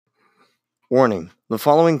Warning: the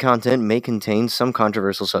following content may contain some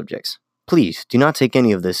controversial subjects. Please do not take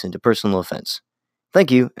any of this into personal offense.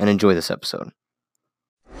 Thank you, and enjoy this episode.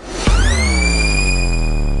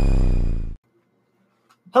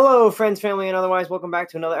 Hello, friends, family, and otherwise. Welcome back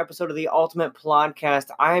to another episode of the Ultimate Podcast.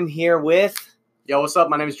 I am here with... Yo, what's up?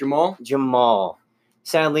 My name is Jamal.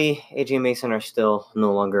 Sadly, AJ and Mason are still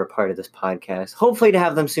no longer a part of this podcast. Hopefully to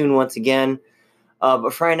have them soon once again.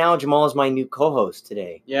 But for right now, Jamal is my new co-host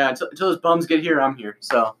today. Yeah, until those bums get here, I'm here.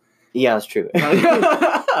 So yeah, that's true.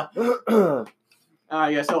 So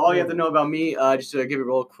all you have to know about me, just to give you a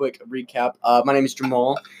real quick recap. My name is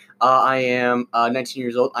Jamal. I am 19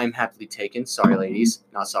 years old. I'm happily taken. Sorry, ladies.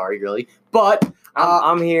 Not sorry, really. But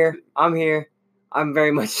I'm here. I'm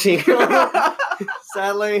very much single.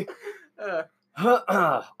 Sadly.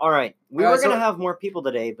 All right. We were going to have more people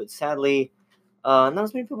today, but sadly, not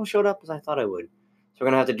as many people showed up as I thought I would. So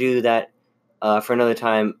we're going to have to do that for another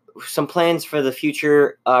time. Some plans for the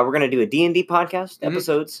future. We're going to do a D&D podcast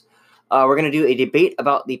episodes. We're going to do a debate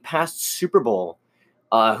about the past Super Bowl.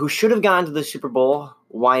 Who should have gone to the Super Bowl,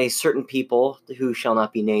 why certain people, who shall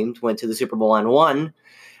not be named, went to the Super Bowl and won,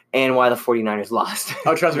 and why the 49ers lost.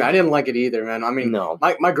 Oh, trust me, I didn't like it either, man. I mean, no.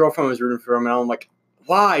 My girlfriend was rooting for him, and I'm like,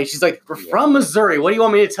 why? She's like, we're from Missouri. What do you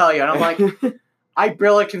want me to tell you? And I'm like, I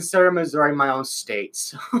barely consider Missouri my own state.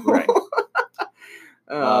 So. Right.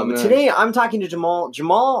 Today, I'm talking to Jamal.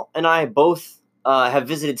 Jamal and I both have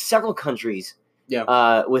visited several countries.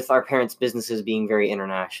 Yeah. With our parents' businesses being very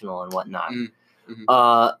international and whatnot. Mm-hmm.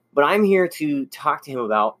 But I'm here to talk to him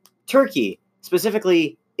about Turkey,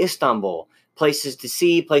 specifically Istanbul. Places to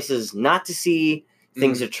see, places not to see,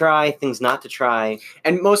 things to try, things not to try.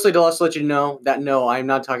 And mostly to also let you know that, no, I'm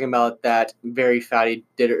not talking about that very fatty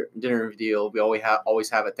dinner deal we always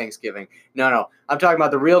have at Thanksgiving. No. I'm talking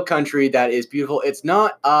about the real country that is beautiful. It's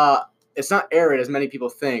not arid as many people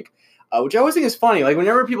think. Which I always think is funny. Like,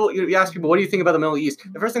 whenever you ask people, what do you think about the Middle East?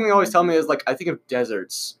 The first thing they always tell me is, like, I think of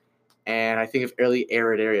deserts. And I think of early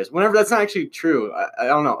arid areas. Whenever that's not actually true. I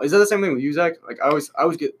don't know. Is that the same thing with you, Zach? Like, people always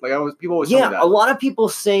tell me that. Yeah, a lot of people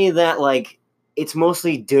say that, like, it's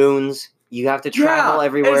mostly dunes. You have to travel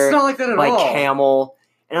everywhere. It's not like that at all. By camel.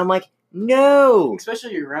 And I'm like, no.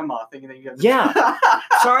 Especially your grandma thinking that you have to... Yeah.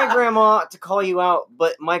 Sorry, Grandma, to call you out,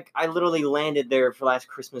 but I literally landed there for last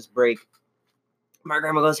Christmas break. My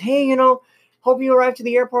grandma goes, hey, hope you arrived to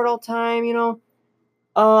the airport all time,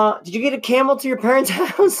 did you get a camel to your parents'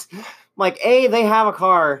 house? I'm like, A, they have a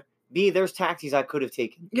car. B, there's taxis I could have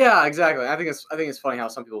taken. Yeah, exactly. I think it's funny how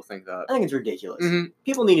some people think that. I think it's ridiculous. Mm-hmm.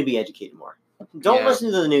 People need to be educated more. Don't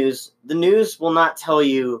listen to the news. The news will not tell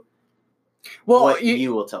you what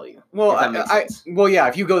you will tell you. Well,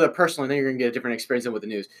 if you go there personally, then you're going to get a different experience than with the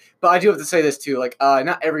news. But I do have to say this, too. Like,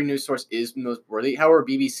 not every news source is noteworthy. However,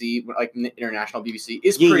 BBC, like international BBC,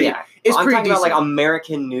 is pretty I'm pretty talking decent. about, like,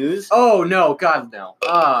 American news. Oh, no. God, no.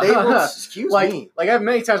 Excuse me. Like, I have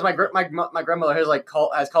many times my grandmother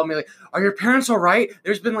has called me, like, are your parents all right?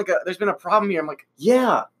 There's been a problem here. I'm like,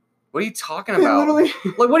 yeah. What are you talking about? Literally.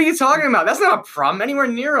 Like, what are you talking about? That's not a problem anywhere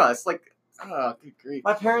near us. Like, oh, good grief.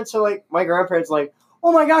 My grandparents are like,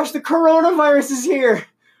 oh my gosh, the coronavirus is here.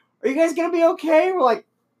 Are you guys going to be okay? We're like,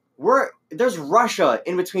 there's Russia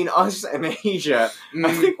in between us and Asia.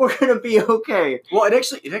 I think we're going to be okay. Well, it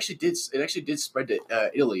actually did spread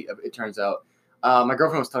to Italy, it turns out. My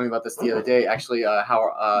girlfriend was telling me about this the other day, actually,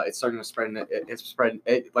 how it's starting to spread.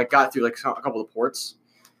 It got through, like, a couple of ports.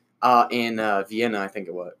 In Vienna, I think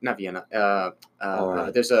it was. Not Vienna.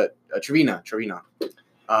 There's a Trevina,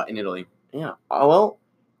 in Italy. Yeah. Well,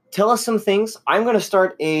 tell us some things. I'm going to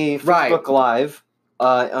start a Facebook Live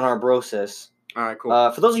on our Brosis. All right,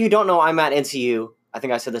 cool. For those of you who don't know, I'm at NCU. I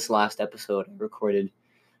think I said this last episode I recorded.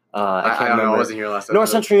 I can't remember. I wasn't here last episode. North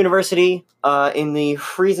Central University in the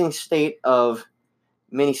freezing state of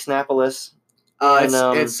Minneapolis.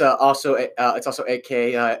 It's also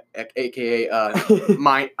AKA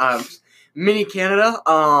my mini Canada.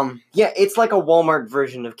 Yeah, it's like a Walmart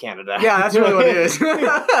version of Canada. Yeah, that's really what it is.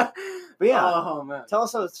 But yeah, oh man. Tell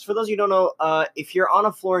us, for those of you who don't know, if you're on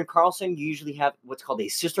a floor in Carlson, you usually have what's called a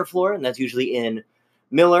sister floor, and that's usually in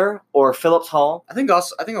Miller or Phillips Hall. I think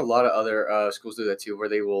a lot of other schools do that too, where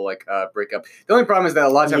they will break up. The only problem is that a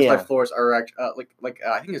lot of times like floors are I think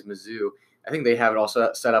it's Mizzou. I think they have it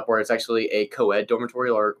also set up where it's actually a co-ed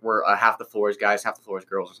dormitory, or where half the floor is guys, half the floor is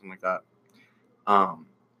girls, or something like that. I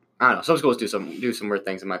don't know. Some schools do some weird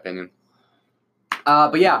things, in my opinion.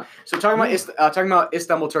 But yeah, so talking about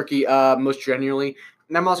Istanbul, Turkey, most generally,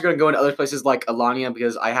 and I'm also going to go into other places like Alanya,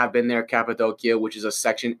 because I have been there, Cappadocia, which is a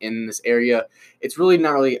section in this area. It's really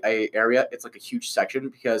not really a area; it's like a huge section,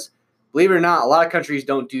 because Believe it or not, a lot of countries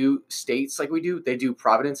don't do states like we do. They do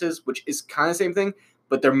provinces, which is kind of the same thing,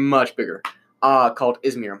 but they're much bigger. Called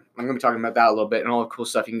Izmir. I'm going to be talking about that a little bit and all the cool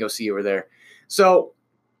stuff you can go see over there. So,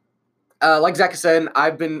 like Zach said,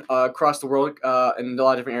 I've been across the world in a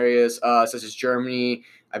lot of different areas, such as Germany.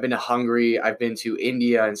 I've been to Hungary. I've been to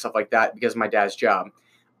India and stuff like that because of my dad's job.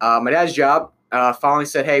 My dad's job finally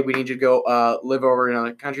said, hey, we need you to go live over in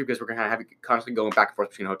another country because we're going to have you constantly going back and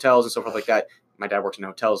forth between hotels and so forth like that. My dad works in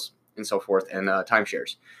hotels and so forth and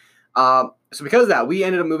timeshares. So because of that, we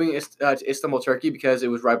ended up moving to Istanbul, Turkey because it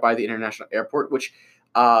was right by the international airport, which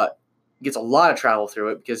gets a lot of travel through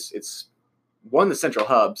it because it's one of the central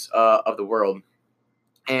hubs of the world.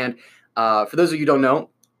 And for those of you who don't know,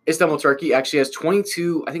 Istanbul, Turkey actually has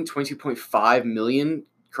 22.5 million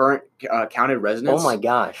current counted residents. Oh my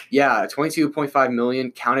gosh. Yeah, 22.5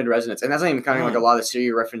 million counted residents. And that's not even counting like a lot of the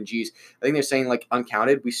Syria refugees. I think they're saying like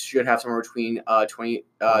uncounted, we should have somewhere between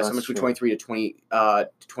 23 to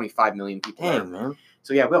 25 million people. Dang, man.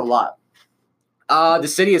 So yeah, we have a lot. The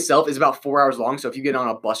city itself is about 4 hours long. So if you get on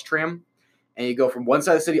a bus tram and you go from one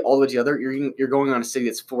side of the city all the way to the other, you're going on a city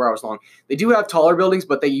that's 4 hours long. They do have taller buildings,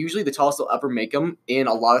 but they usually, the tallest they'll ever make them in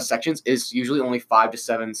a lot of sections is usually only 5 to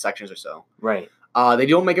 7 sections or so. Right. They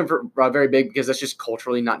don't make them for, very big because that's just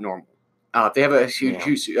culturally not normal. If they have a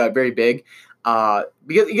huge very big, because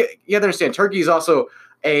you have to understand, Turkey is also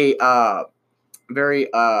a very,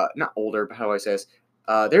 not older, but how do I say this?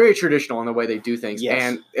 They're very traditional in the way they do things. Yes.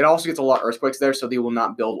 And it also gets a lot of earthquakes there, so they will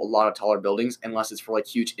not build a lot of taller buildings unless it's for like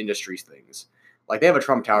huge industries things. Like they have a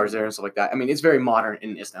Trump Towers there and stuff like that. I mean, it's very modern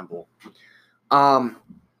in Istanbul. I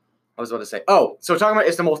was about to say, so talking about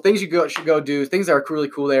Istanbul, things you should go do, things that are really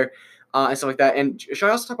cool there, and stuff like that. And should I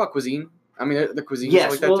also talk about cuisine? I mean, the cuisine.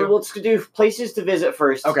 Yes, and stuff like that too? let's do places to visit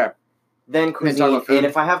first. Okay. Then cuisine. And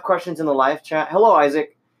if I have questions in the live chat, hello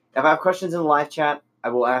Isaac. If I have questions in the live chat, I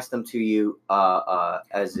will ask them to you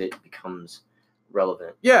as it becomes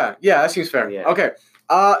relevant. Yeah, that seems fair. Yeah. Okay.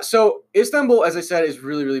 So Istanbul, as I said, is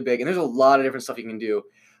really, really big, and there's a lot of different stuff you can do.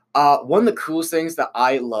 One of the coolest things that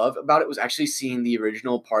I love about it was actually seeing the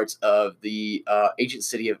original parts of the ancient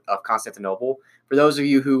city of Constantinople. For those of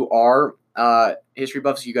you who are history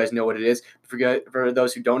buffs, you guys know what it is. For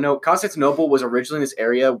those who don't know, Constantinople was originally this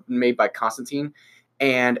area made by Constantine.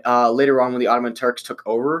 And later on, when the Ottoman Turks took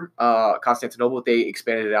over Constantinople, they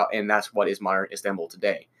expanded it out, and that's what is modern Istanbul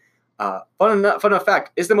today. Fun enough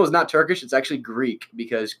fact, Istanbul is not Turkish, it's actually Greek,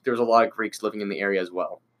 because there's a lot of Greeks living in the area as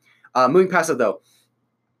well. Moving past that, though,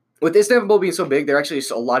 with Istanbul being so big, there are actually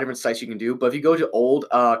a lot of different sites you can do. But if you go to old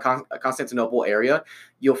Constantinople area,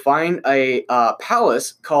 you'll find a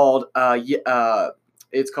palace called Topkapı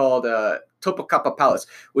Palace,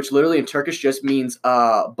 which literally in Turkish just means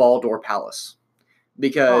ball door palace.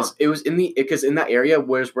 Because it was in that area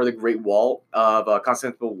was where the Great Wall of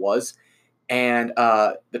Constantinople was, and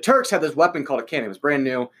the Turks had this weapon called a cannon. It was brand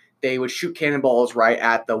new. They would shoot cannonballs right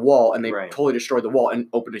at the wall, and they totally destroyed the wall and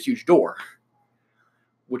opened a huge door,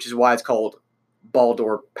 which is why it's called Ball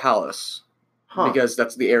Door Palace, because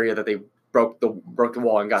that's the area that they broke the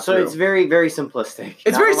wall and got through. So it's very, very simplistic.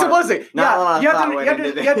 It's very simplistic. You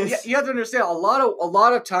have to understand a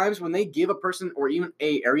lot of times when they give a person or even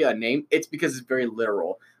a area a name, it's because it's very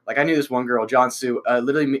literal. Like I knew this one girl, John Sue.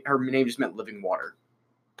 Literally, her name just meant living water.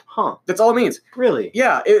 Huh? That's all it means. Really?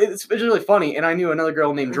 Yeah, it's really funny. And I knew another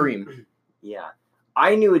girl named Dream. Yeah,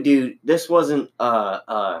 I knew a dude. This wasn't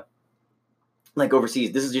like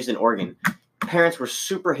overseas. This is just in Oregon. Parents were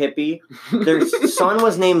super hippie. Their son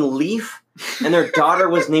was named Leaf, and their daughter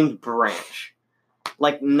was named Branch.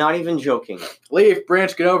 Like, not even joking. Leaf,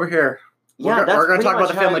 Branch, get over here. Yeah, we're going to talk about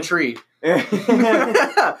the family tree.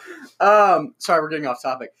 Sorry, we're getting off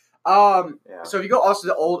topic. So if you go also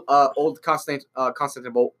to old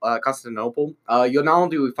Constantinople, you'll not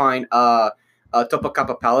only find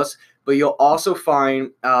Topkapı Palace, but you'll also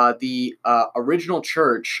find the original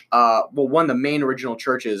church. One of the main original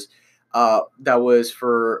churches. That was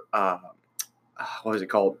for what was it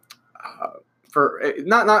called? It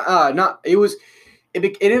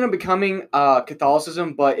ended up becoming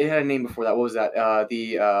Catholicism, but it had a name before that. What was that?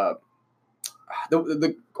 The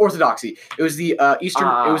Orthodoxy. It was the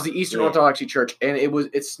Eastern. It was the Eastern Orthodoxy Church, and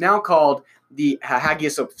it's now called the Hagia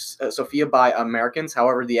Sophia by Americans.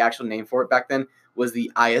 However, the actual name for it back then was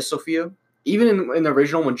the Hagia Sophia. Even in the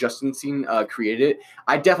original, when Justinian created it,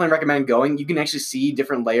 I definitely recommend going. You can actually see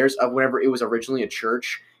different layers of whenever it was originally a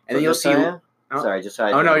church, and then you'll see. Sorry, just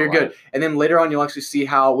sorry. Oh no, you're good. And then later on, you'll actually see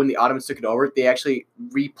how when the Ottomans took it over, they actually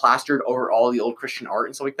replastered over all the old Christian art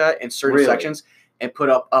and stuff like that in certain sections, and put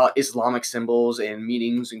up Islamic symbols and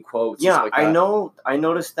meanings and quotes. Yeah, and stuff like that. I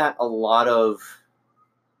noticed that a lot of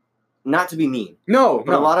not to be mean. No,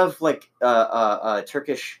 but a lot of like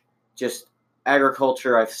Turkish just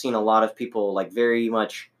agriculture. I've seen a lot of people like very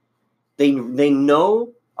much. They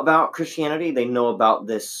know about Christianity. They know about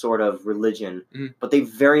this sort of religion, but they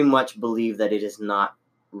very much believe that it is not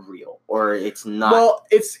real or it's not. Well,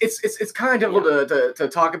 it's kind of difficult to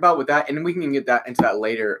talk about with that, and we can get into that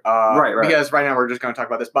later. Right. Because right now we're just going to talk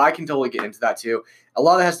about this, but I can totally get into that too. A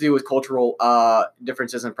lot of that has to do with cultural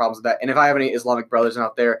differences and problems with that. And if I have any Islamic brothers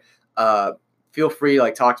out there, feel free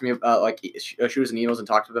to talk to me, shoot us an emails and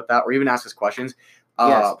talk to us about that, or even ask us questions.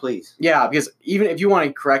 Yes, please. Yeah, because even if you want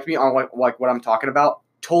to correct me on what I'm talking about,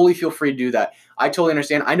 totally feel free to do that. I totally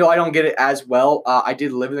understand. I know I don't get it as well. I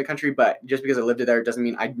did live in the country, but just because I lived there doesn't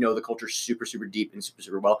mean I know the culture super, super deep and super,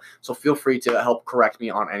 super well. So feel free to help correct me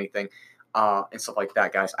on anything and stuff like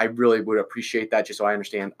that, guys. I really would appreciate that just so I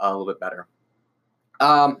understand a little bit better.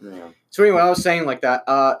 So anyway, I was saying like that.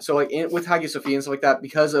 With Hagia Sophia and stuff like that,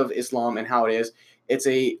 because of Islam and how it is, it's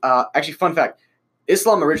a actually fun fact.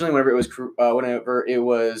 Islam originally, whenever it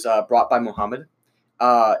was brought by Muhammad,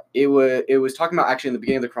 it was talking about actually in the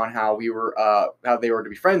beginning of the Quran how they were to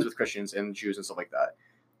be friends with Christians and Jews and stuff like that.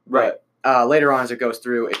 Right. But later on, as it goes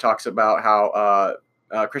through, it talks about how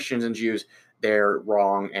Christians and Jews, they're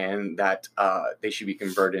wrong and that they should be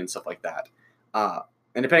converted and stuff like that.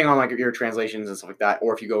 And depending on your translations and stuff like that,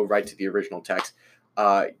 or if you go right to the original text,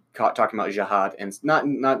 talking about jihad, and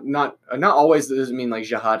not always does it mean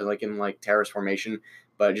jihad in terrorist formation,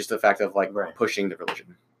 but just the fact of pushing the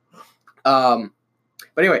religion.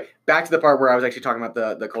 But anyway, back to the part where I was actually talking about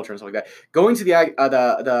the culture and stuff like that. Going to the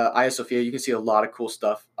Hagia Sophia, you can see a lot of cool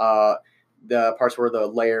stuff. The parts where the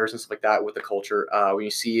layers and stuff like that with the culture, when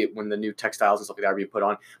you see it, when the new textiles and stuff like that are being put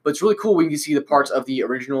on. But it's really cool when you can see the parts of the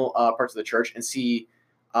original parts of the church and see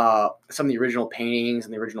some of the original paintings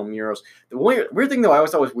and the original murals. The weird thing, though, I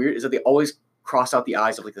always thought was weird is that they always cross out the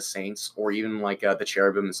eyes of the saints or even the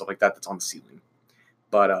cherubim and stuff like that that's on the ceiling.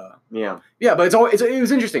 But but it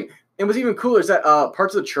was interesting. And what's even cooler is that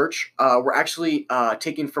parts of the church were actually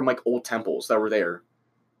taken from old temples that were there.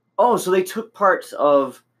 Oh, so they took parts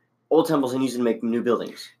of old temples and used them to make new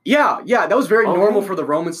buildings. Yeah, that was very normal for the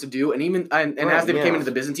Romans to do, and even as they came into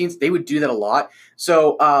the Byzantines, they would do that a lot.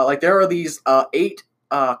 So there are these 8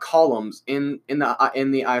 columns in the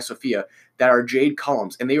Hagia Sophia that are jade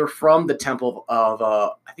columns, and they were from the temple of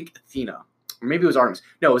I think Athena, or maybe it was Artemis.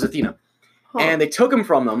 No, it was Athena. Huh. And they took them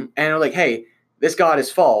from them, and they're like, hey, this god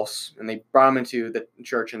is false, and they brought them into the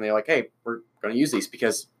church, and they're like, hey, we're going to use these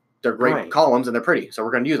because they're great columns and they're pretty, so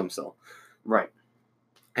we're going to use them still. Right.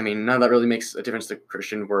 I mean, none of that really makes a difference to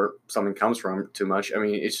Christian where something comes from too much. I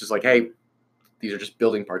mean, it's just like, hey, these are just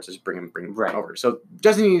building parts, just bring them over. So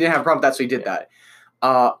Justin didn't have a problem with that, so he did that.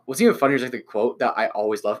 What's even funnier is the quote that I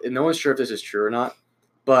always love, and no one's sure if this is true or not,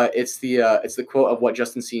 but it's the quote of what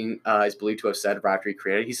Justin Steen is believed to have said right after he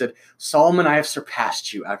created it. He said, "Solomon, I have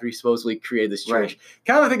surpassed you," after he supposedly created this church. Right.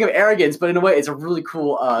 Kind of a thing of arrogance, but in a way, it's a really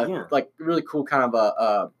cool, really cool kind of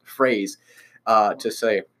a phrase to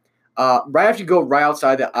say. Right after you go right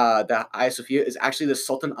outside the Hagia Sophia is actually the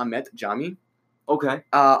Sultan Ahmet Jami. Okay.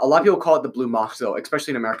 A lot of people call it the Blue Mosque, though,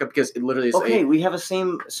 especially in America, because it literally is. Okay, we have a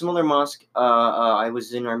similar mosque. I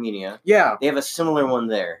was in Armenia. Yeah. They have a similar one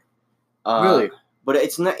there. Really? But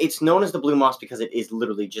it's known as the Blue Mosque because it is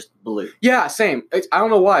literally just blue. Yeah, same. I don't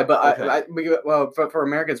know why, but for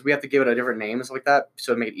Americans, we have to give it a different name and stuff like that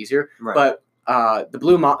so to make it easier. Right. But the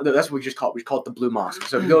Blue Mosque, that's what we just call it. We call it the Blue Mosque.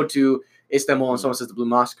 So if you go to Istanbul and someone says the Blue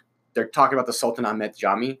Mosque, they're talking about the Sultan Ahmet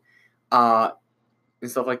Jami, and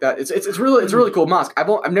stuff like that. It's really cool mosque.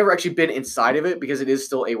 I've never actually been inside of it because it is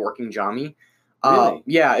still a working jami. Really?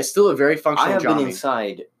 Yeah, it's still a very functional jami. I have been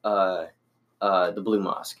inside the Blue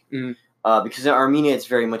Mosque. Mm-hmm. Because in Armenia, it's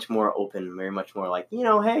very much more open, very much more like,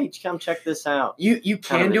 hey, come check this out. You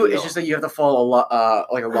can do it. It's just that you have to follow a lot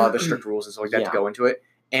of the strict rules and stuff like that to go into it.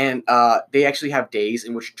 And they actually have days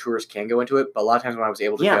in which tourists can go into it. But a lot of times when I was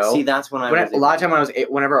able to go, see, that's when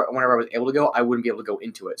whenever I was able to go, I wouldn't be able to go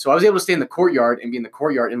into it. So I was able to stay in the courtyard and be in the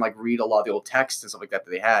courtyard and read a lot of the old texts and stuff like that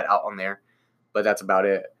they had out on there. But that's about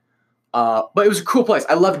it. But it was a cool place.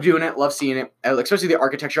 I loved doing it. Loved seeing it, especially the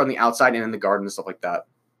architecture on the outside and in the garden and stuff like that.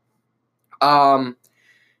 And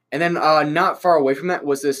then not far away from that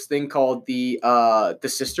was this thing called the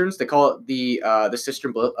cisterns. They call it the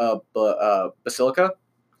cistern basilica,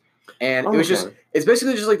 and it was it's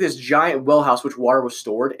basically just this giant well house which water was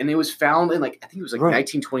stored, and it was found in I think it was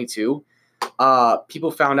 1922.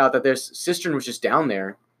 People found out that this cistern was just down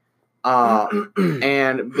there,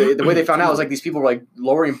 and the way they found out was these people were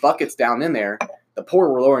lowering buckets down in there. The poor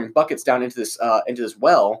were lowering buckets down into this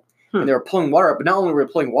well. And they were pulling water up, but not only were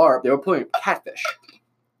they pulling water up, they were pulling catfish.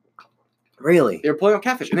 Really? They were pulling up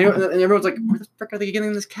catfish, and everyone's like, "Where the frick are they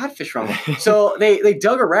getting this catfish from?" So they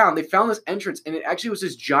dug around. They found this entrance, and it actually was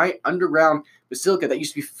this giant underground basilica that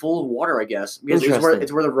used to be full of water, I guess, because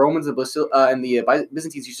it's where the Romans and the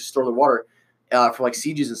Byzantines used to store the water for like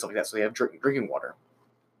sieges and stuff like that. So they have drinking water.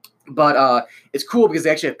 But it's cool because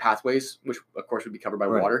they actually have pathways, which of course would be covered by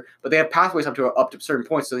water. But they have pathways up to certain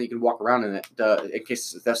points so that you can walk around in it in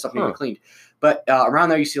case that's something to be cleaned. But around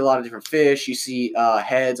there, you see a lot of different fish. You see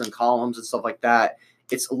heads and columns and stuff like that.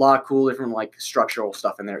 It's a lot of cool different like structural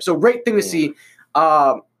stuff in there. So great thing to see.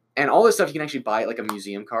 And all this stuff you can actually buy like a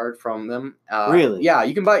museum card from them. Really? Yeah,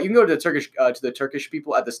 you can go to the Turkish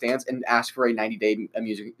people at the stands and ask for a 90-day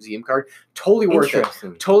museum card. Totally worth it.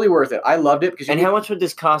 Totally worth it. I loved it because. And how much would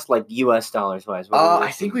this cost, like US dollars wise?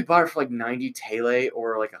 I think we bought it for like 90 tele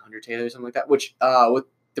or like 100 tele or something like that. Which with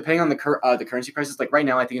depending on the currency prices, like right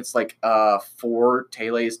now I think it's like 4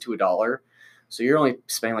 teles to $1. So you're only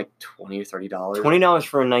spending like $20 or $30. $20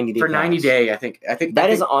 for a 90-day. For 90-day, I think that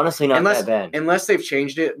is honestly not that bad. Unless they've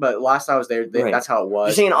changed it, but last I was there, that's how it was.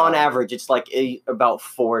 You're saying on average, it's like about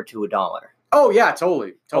 $4 to $1. Oh yeah,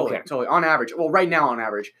 totally. On average. Well, right now on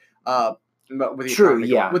average, but with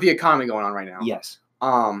the with the economy going on right now. Yes.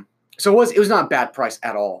 So it was not a bad price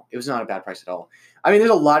at all. It was not a bad price at all. I mean, there's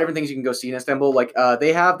a lot of different things you can go see in Istanbul. Like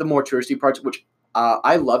they have the more touristy parts, which.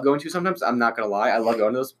 I love going to sometimes. I'm not gonna lie. I love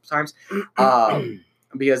going to those times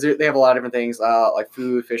because they have a lot of different things like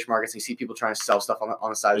food, fish markets. And you see people trying to sell stuff on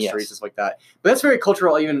the side of the streets and stuff like that. But that's very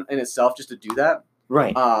cultural even in itself just to do that.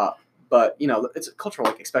 Right. But it's cultural,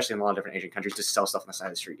 like especially in a lot of different Asian countries, to sell stuff on the side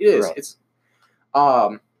of the street. It is. Right. It's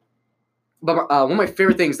but one of my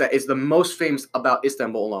favorite things that is the most famous about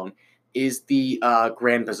Istanbul alone is the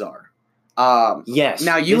Grand Bazaar. Yes.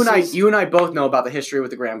 Now you and I both know about the history with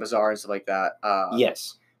the Grand Bazaar and stuff like that.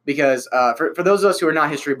 Yes. Because for those of us who are not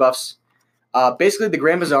history buffs, basically the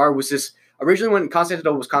Grand Bazaar was this originally when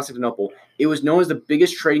Constantinople was Constantinople. It was known as the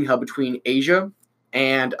biggest trading hub between Asia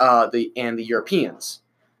and the Europeans.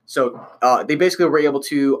 So they basically were able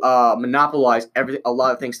to monopolize a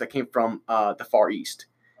lot of things that came from the Far East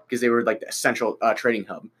because they were like the central trading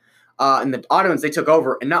hub. And the Ottomans, they took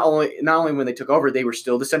over, and not only when they took over, they were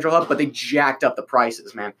still the central hub, but they jacked up the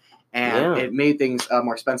prices, man, and it made things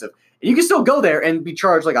more expensive. And you can still go there and be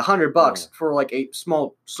charged like $100 for like a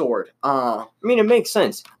small sword. I mean, it makes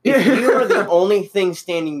sense. If you are the only thing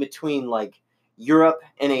standing between like Europe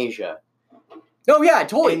and Asia. Oh yeah,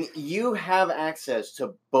 totally. And you have access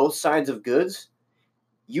to both sides of goods.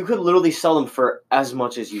 You could literally sell them for as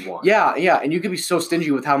much as you want. Yeah, and you could be so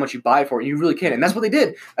stingy with how much you buy it for, and you really can. And that's what they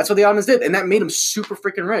did. That's what the Ottomans did, and that made them super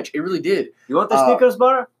freaking rich. It really did. You want the Snickers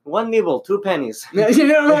bar? 1 nibble, 2 pennies. No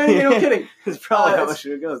kidding. It's probably how much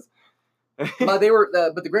it goes. But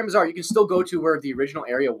the Grand Bazaar, you can still go to where the original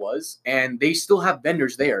area was, and they still have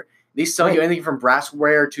vendors there. They sell you anything from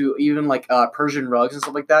brassware to even like Persian rugs and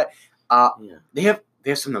stuff like that. They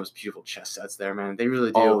have some of those beautiful chess sets there, man. They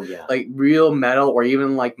really do. Oh, yeah. Like real metal or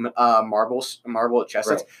even like marble chess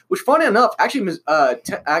sets. Which, funny enough,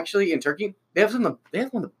 actually in Turkey, they have one of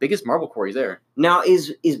the biggest marble quarries there. Now,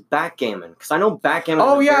 is backgammon? Because I know backgammon.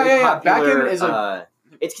 Oh yeah. Backgammon is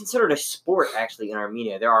it's considered a sport actually in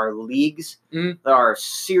Armenia. There are leagues. There are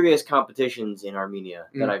serious competitions in Armenia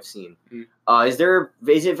that I've seen. Is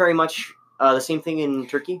it very much? The same thing in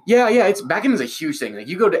Turkey? Yeah. It's backgammon is a huge thing. Like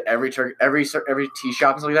you go to every tea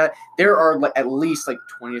shop and stuff like that. There are like at least like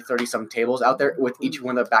 20 to 30 some tables out there with each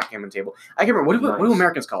one of the backgammon table. I can't remember what do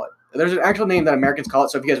Americans call it. There's an actual name that Americans call it.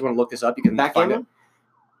 So if you guys want to look this up, you can backgammon.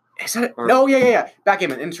 Is that it? No, yeah.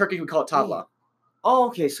 Backgammon in Turkey we call it tavla. Oh,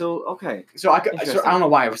 okay. So I don't know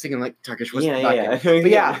why I was thinking like Turkish was backgammon. Yeah. But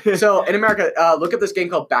yeah. So in America, look up this game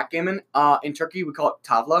called backgammon. In Turkey we call it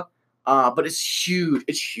tavla. But it's huge.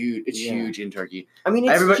 It's huge in Turkey. I mean,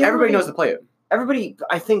 everybody knows to play it. Everybody,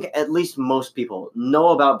 I think, at least most people know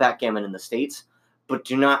about backgammon in the States, but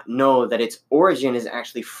do not know that its origin is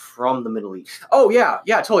actually from the Middle East. Oh yeah,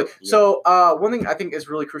 totally. Yeah. So one thing I think is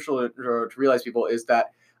really crucial to realize, people, is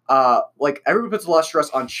that like everybody puts a lot of stress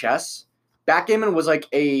on chess. Backgammon was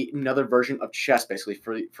like another version of chess, basically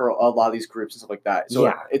for a lot of these groups and stuff like that.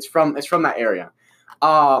 So it's from that area.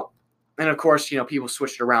 And of course, people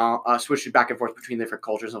switched it back and forth between different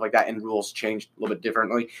cultures and stuff like that, and rules changed a little bit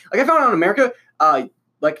differently. Like I found out in America,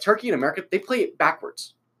 like Turkey and America, they play it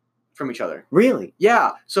backwards from each other. Really?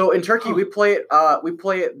 Yeah. So in Turkey, we play it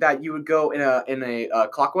that you would go in a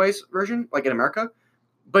clockwise version, like in America,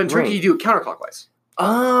 but in Turkey you do it counterclockwise.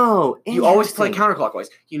 Oh, you always play counterclockwise.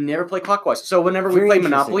 You never play clockwise. So whenever we play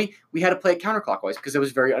Monopoly, we had to play it counterclockwise because it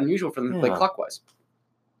was very unusual for them to play clockwise.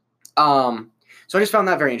 So I just found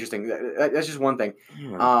that very interesting. That's just one thing.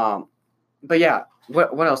 Yeah. But yeah,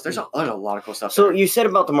 What else? There's a lot of cool stuff. So there. you said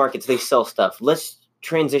about the markets, they sell stuff. Let's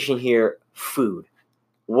transition here. Food.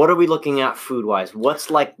 What are we looking at food-wise? What's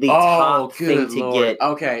like the top thing to get?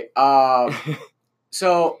 Okay.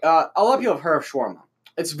 So a lot of people have heard of shawarma.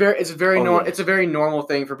 It's a very normal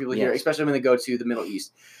thing for people here, especially when they go to the Middle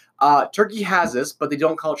East. Turkey has this, but they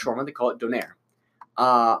don't call it shawarma. They call it doner.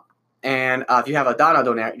 And if you have a dana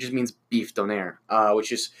doner, it just means beef doner,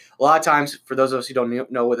 which is a lot of times, for those of us who don't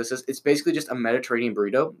know what this is, it's basically just a Mediterranean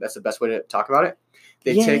burrito. That's the best way to talk about it.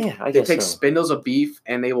 They take spindles of beef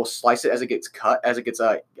and they will slice it as it gets cut, as it gets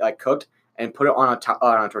cooked, and put it on a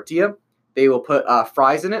tortilla. They will put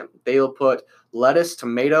fries in it. They will put lettuce,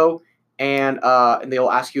 tomato, and they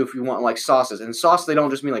will ask you if you want like sauces. And sauce, they don't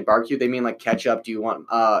just mean like barbecue. They mean like ketchup. Do you want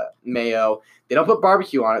mayo? They don't put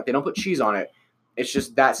barbecue on it. They don't put cheese on it. It's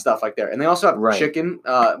just that stuff like there. And they also have chicken,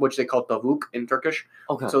 which they call tavuk in Turkish.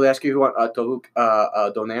 Okay. So they ask you if you want tavuk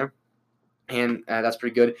doner. And that's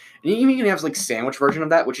pretty good. And you even have like sandwich version of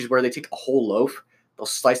that, which is where they take a whole loaf. They'll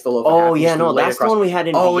slice the loaf. Oh yeah, no, that's the one we had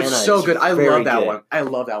in Vienna. Oh, it's so good. I love that one. I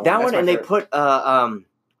love that one. That one, and they put I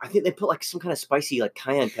think they put like some kind of spicy like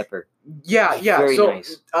cayenne pepper. Yeah. Very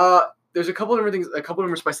nice. There's a couple of different things. A couple of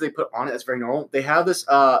them are spicy they put on it. That's very normal. They have this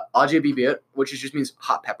acı biber, which just means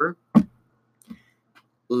hot pepper.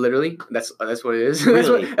 Literally, that's what it is.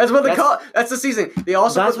 Really? that's what they call it. That's the seasoning. They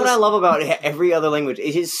also that's what I love about every other language.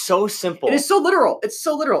 It is so simple. It is so literal. It's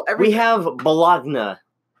so literal. We have bologna,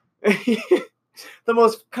 the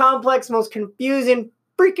most complex, most confusing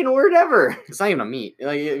freaking word ever. It's not even a meat.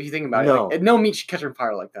 Like if you think about it, like, no meat should catch on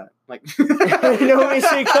fire like that. Like no meat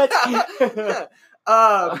should catch.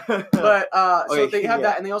 So they have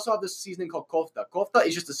that, and they also have this seasoning called kofta. Kofta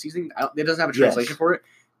is just a seasoning. It doesn't have a translation for it,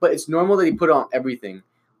 but it's normal that they put it on everything.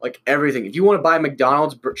 Like everything. If you want to buy a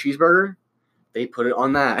McDonald's cheeseburger, they put it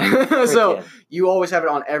on that. So you always have it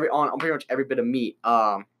on pretty much every bit of meat.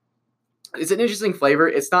 It's an interesting flavor.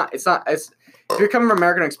 It's if you're coming from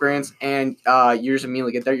American experience and you just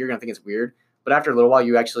immediately get there, you're gonna think it's weird. But after a little while,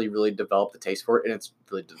 you actually really develop the taste for it, and it's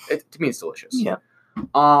really to me it's delicious. Yeah.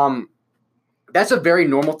 That's a very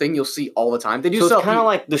normal thing you'll see all the time. They do. So it's kind of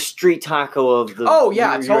like the street taco of the. Oh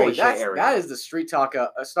yeah, totally. That is the street taco.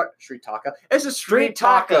 Street taco. It's a street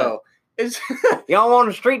taco. It's y'all want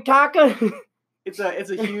a street taco? It's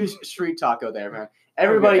a huge street taco there, man.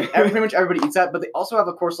 Pretty much everybody eats that. But they also have,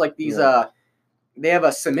 of course, like these. They have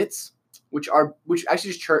simits, which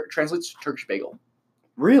actually just translates to Turkish bagel.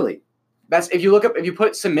 Really? That's if you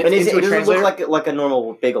put simits into a translator. Does it look like a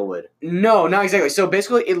normal bagel would? No, not exactly. So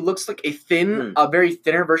basically, it looks like a very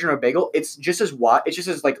thinner version of a bagel. It's just as wide. It's just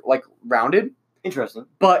as like rounded. Interesting.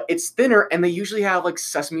 But it's thinner, and they usually have like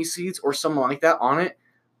sesame seeds or something like that on it.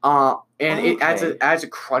 It adds a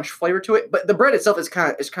crunch flavor to it. But the bread itself is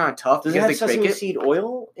kind of tough. Does it have sesame seed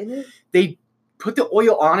oil in it? They put the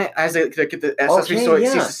oil on it as they get the sesame so it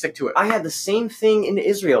seems to stick to it. I had the same thing in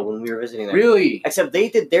Israel when we were visiting there. Really? Except they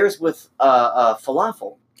did theirs with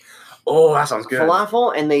falafel. Oh, that sounds good.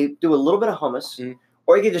 Falafel, and they do a little bit of hummus,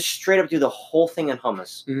 or you can just straight up do the whole thing in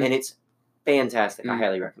hummus, and it's fantastic. I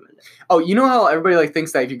highly recommend it. Oh, you know how everybody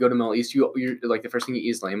thinks that if you go to Middle East, you're like the first thing you eat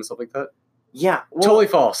is lamb and stuff like that? Yeah. Well, totally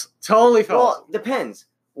false. Totally false. Well, depends.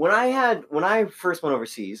 When I first went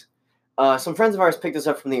overseas, some friends of ours picked us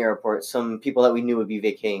up from the airport. Some people that we knew would be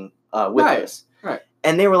vacating with us. Right.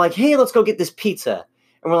 And they were like, "Hey, let's go get this pizza."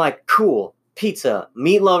 And we're like, "Cool, pizza.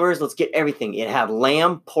 Meat lovers, let's get everything." It had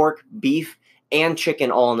lamb, pork, beef, and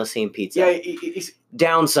chicken all on the same pizza. Yeah.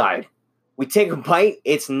 Downside, we take a bite.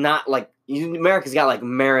 It's not like America's got like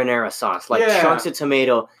marinara sauce, like chunks of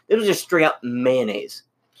tomato. It was just straight up mayonnaise.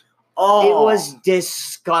 Oh, it was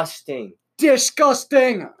disgusting.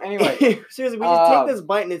 Anyway, seriously, we just take this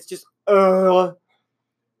bite and it's just I don't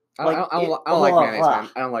like mayonnaise, man.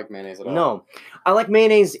 I don't like mayonnaise at all. No, I like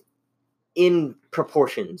mayonnaise in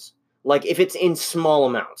proportions. Like if it's in small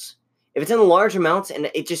amounts. If it's in large amounts and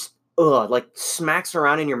it just like smacks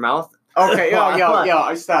around in your mouth. Okay,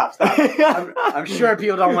 yo, stop. I'm sure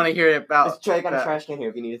people don't want to hear it about. I got a trash can here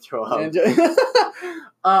if you need to throw up.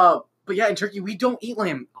 But yeah, in Turkey we don't eat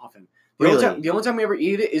lamb often. Really? The only time we ever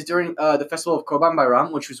eat it is during the festival of Kurban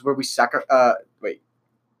Bayram, which was where we Kurban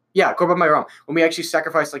Bayram, when we actually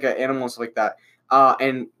sacrifice like an animal and stuff like that.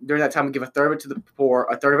 And during that time, we give a third of it to the poor,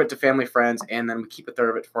 a third of it to family friends, and then we keep a third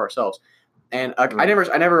of it for ourselves. And I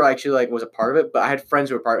never actually was a part of it, but I had friends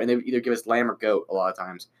who were part of it, and they would either give us lamb or goat a lot of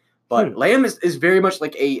times. But lamb is very much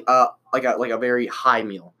like a very high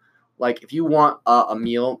meal. Like if you want a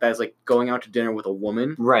meal that's like going out to dinner with a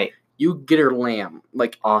woman, right? You get her lamb,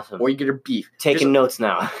 like awesome, or you get her beef. Taking notes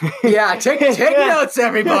now. Yeah, take notes,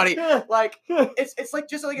 everybody. Like it's like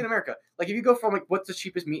just like in America. Like if you go from like what's the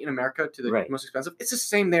cheapest meat in America to the most expensive, it's the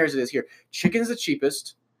same there as it is here. Chicken is the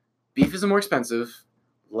cheapest, beef is the more expensive,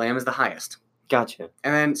 lamb is the highest. Gotcha.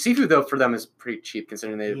 And then seafood though for them is pretty cheap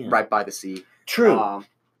considering they're right by the sea. True.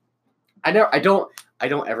 I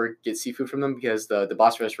don't ever get seafood from them because the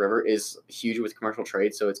Bosphorus River is huge with commercial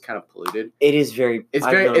trade, so it's kind of polluted. It is very.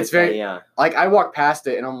 It's very. Yeah. Like I walk past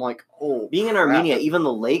it and I'm like, oh. Being in Armenia, even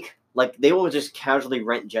the lake, like they will just casually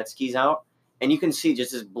rent jet skis out, and you can see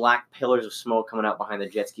just this black pillars of smoke coming out behind the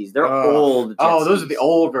jet skis. They're old. Those are the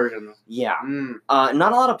old versions. Yeah.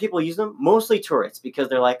 Not a lot of people use them. Mostly tourists because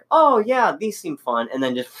they're like, oh yeah, these seem fun, and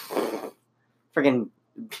then just freaking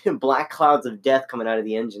black clouds of death coming out of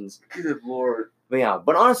the engines. Good Lord. But yeah,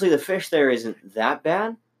 but honestly, the fish there isn't that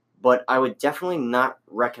bad, but I would definitely not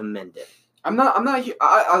recommend it. I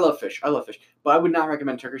love fish. But I would not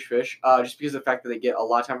recommend Turkish fish, just because of the fact that they get a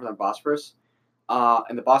lot of time from the Bosphorus.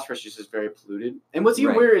 And the Bosphorus just is very polluted. And what's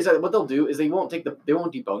even weird is that what they'll do is they won't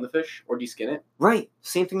debone the fish or deskin it. Right.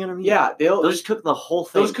 Same thing in Armenia. Yeah, they'll just cook the whole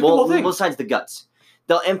thing. Besides the guts.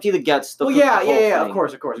 They'll empty the guts. Of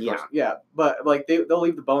course. Yeah. But like they'll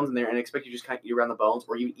leave the bones in there and expect you to just kind of eat around the bones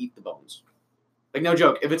or even eat the bones. Like no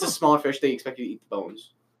joke, if it's a smaller fish, they expect you to eat the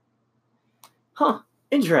bones. Huh.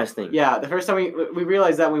 Interesting. Yeah, the first time we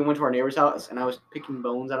realized that when we went to our neighbor's house and I was picking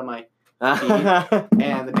bones out of my teeth,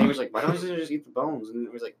 and the neighbor's like, "Why don't you just eat the bones?" And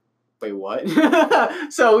it was like, "Wait, what?"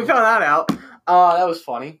 So we found that out. That was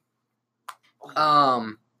funny. Let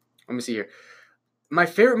me see here. My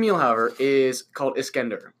favorite meal, however, is called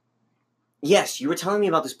Iskender. Yes, you were telling me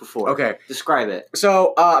about this before. Okay. Describe it.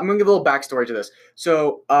 So, I'm going to give a little backstory to this.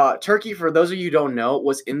 So, Turkey, for those of you who don't know,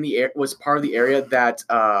 was part of the area that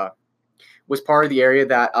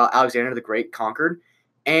Alexander the Great conquered.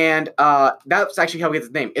 And that's actually how we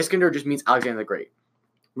get the name. Iskender just means Alexander the Great.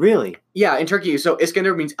 Really? Yeah, in Turkey. So,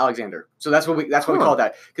 Iskender means Alexander. So that's what we call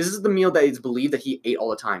that. Because this is the meal that is believed that he ate all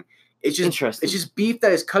the time. It's just interesting. It's just beef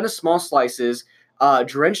that is cut into small slices,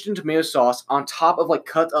 drenched in tomato sauce on top of like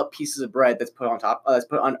cut up pieces of bread that's put on top. That's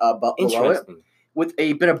put on below it with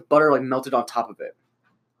a bit of butter like melted on top of it.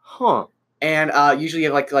 Huh. And usually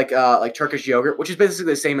you have like Turkish yogurt, which is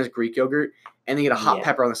basically the same as Greek yogurt, and then you get a hot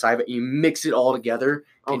pepper on the side of it. And you mix it all together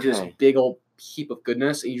into this big old heap of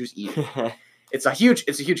goodness, and you just eat it. It's a huge.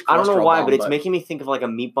 I don't know why, but it's making me think of like a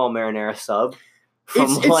meatball marinara sub.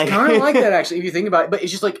 It's kind of like that actually, if you think about it. But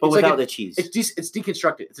it's just like but without the cheese. It's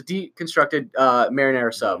deconstructed. It's a deconstructed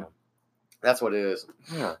marinara sub. Yeah. That's what it is.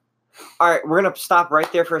 Yeah. All right, we're gonna stop right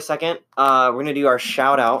there for a second. We're gonna do our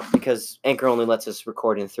shout out because Anchor only lets us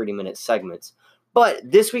record in 30-minute segments. But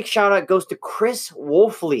this week's shout out goes to Chris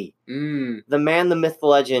Wolfley, the man, the myth, the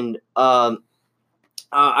legend.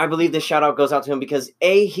 I believe this shout out goes out to him because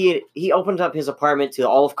he opened up his apartment to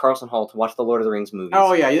all of Carlson Hall to watch the Lord of the Rings movies.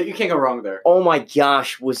 Oh yeah, you can't go wrong there. Oh my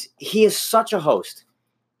gosh, he is such a host.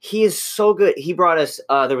 He is so good. He brought us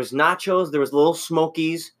there was nachos, there was little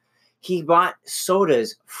smokies. He bought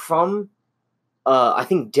sodas from I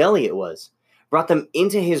think Delhi it was. Brought them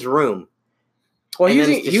into his room. Well,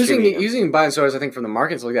 using buying sodas, I think, from the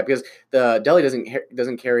markets like that because the deli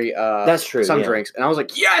doesn't carry that's true, some drinks, and I was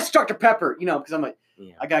like, yes, Dr. Pepper, because I'm like,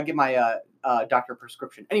 I gotta get my doctor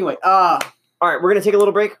prescription. Anyway, all right, we're gonna take a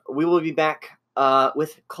little break. We will be back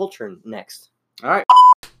with culture next. All right,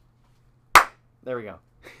 there we go.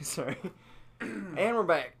 Sorry, and we're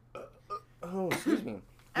back. Oh, excuse me.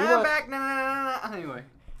 I'm back. No. Anyway,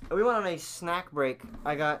 we went on a snack break.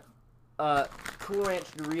 I got Cool Ranch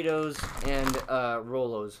Doritos and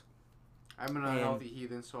Rolos. I'm an unhealthy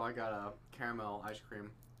heathen, so I got a caramel ice cream.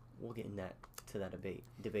 We'll get to that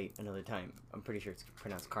debate another time. I'm pretty sure it's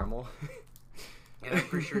pronounced caramel. And I'm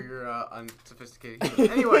pretty sure you're unsophisticated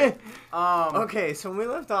heathen. Anyway, okay, so when we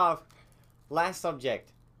left off, last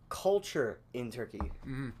subject, culture in Turkey.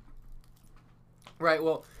 Mm-hmm. Right,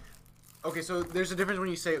 well, okay, so there's a difference when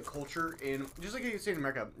you say a culture just like you say in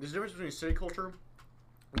America, there's a difference between city culture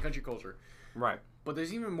and country culture. Right. But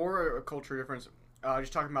there's even more a culture difference.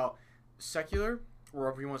 Just talking about secular, or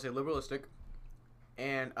if you want to say liberalistic,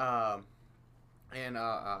 and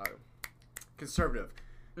conservative.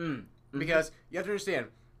 Mm-hmm. Because you have to understand,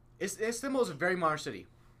 Istanbul is a very modern city,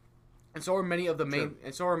 and so are many of the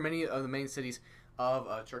main cities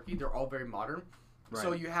of Turkey. They're all very modern. Right.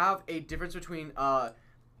 So you have a difference between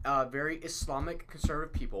very Islamic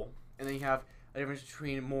conservative people, and then you have a difference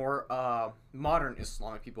between more modern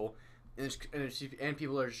Islamic people and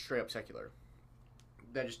people that are just straight up secular,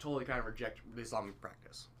 that just totally kind of reject the Islamic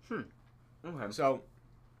practice. Okay. So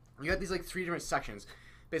you have these like three different sections,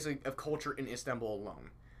 basically, of culture in Istanbul alone.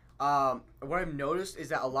 what I've noticed is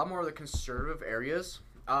that a lot more of the conservative areas,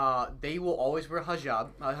 they will always wear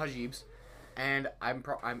hijabs, and I'm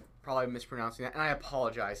probably mispronouncing that, and I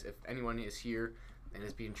apologize if anyone is here and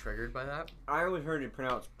is being triggered by that. I always heard it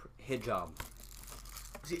pronounced hijab.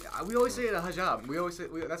 See, we always say it a hijab. We always say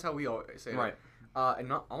that's how we always say it. Right. And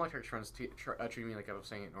not all my Turkish friends treat me like I was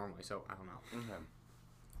saying it normally, so I don't know.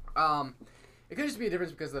 Okay. It could just be a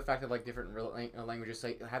difference because of the fact that like different languages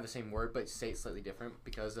have the same word but say it slightly different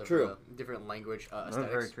because of different language aesthetics. That's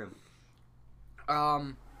very true.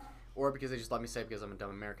 Or because they just let me say it because I'm a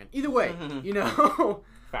dumb American. Either way, you know.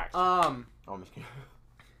 Facts. Oh, I'm just kidding.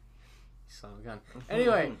 Son of a gun.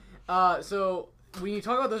 Anyway, so when you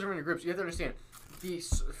talk about those different groups, you have to understand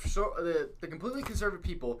the completely conservative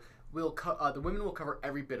people will the women will cover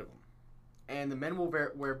every bit of them. And the men will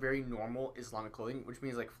wear very normal Islamic clothing, which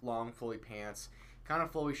means like long, flowy pants, kind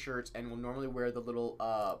of flowy shirts, and will normally wear the little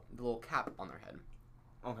cap on their head.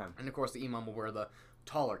 Okay. And of course, the imam will wear the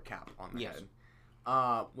taller cap on their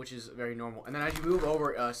head, which is very normal. And then as you move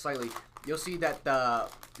over slightly, you'll see that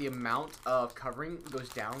the amount of covering goes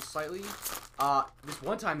down slightly. This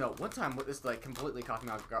one time this like completely caught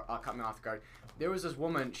me off guard. There was this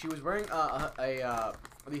woman. She was wearing a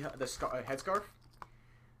headscarf.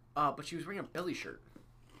 But she was wearing a belly shirt.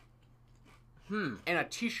 And a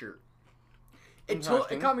t-shirt. It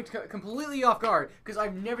caught me completely off guard because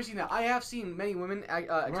I've never seen that. I have seen many women,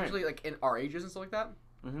 especially like in our ages and stuff like that,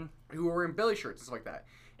 who were wearing belly shirts and stuff like that,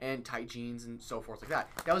 and tight jeans and so forth like that.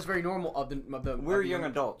 That was very normal of the. We're young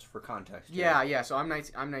adults for context. Yeah. So I'm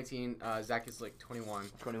 19. Zach is like 21.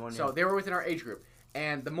 21. So they were within our age group,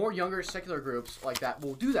 and the more younger secular groups like that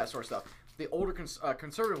will do that sort of stuff. The older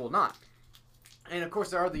conservative will not. And of course,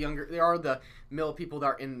 there are the middle people that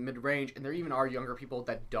are in mid-range, and there even are younger people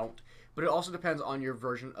that don't. But it also depends on your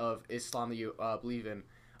version of Islam that you believe in,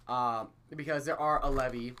 because there are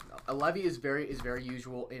Alevi. Alevi is very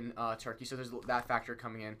usual in Turkey, so there's that factor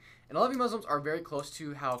coming in. And Alevi Muslims are very close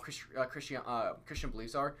to how Christian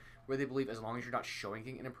beliefs are, where they believe as long as you're not showing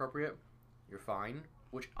anything inappropriate, you're fine,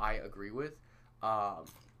 which I agree with.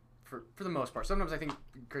 For the most part, sometimes I think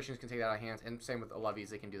Christians can take that out of hand, and same with Alevis,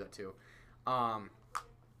 they can do that too.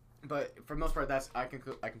 But for the most part, I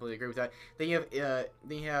completely agree with that. Then you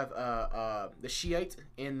have the Shiite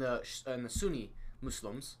and the Sunni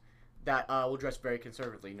Muslims that will dress very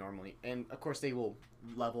conservatively normally, and of course they will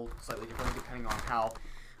level slightly differently depending on how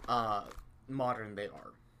modern they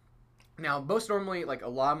are. Now, most normally, like a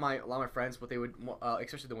lot of my friends, what they would,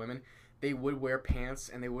 especially the women, they would wear pants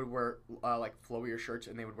and they would wear like flowier shirts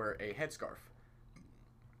and they would wear a headscarf.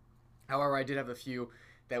 However, I did have a few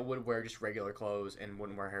that would wear just regular clothes and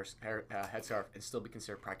wouldn't wear headscarf and still be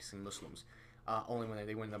considered practicing Muslims. Only when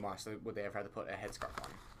they went to the mosque would they ever have to put a headscarf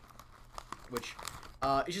on, which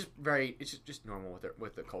it's just normal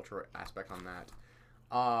with the cultural aspect on that.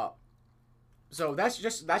 So that's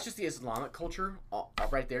just the Islamic culture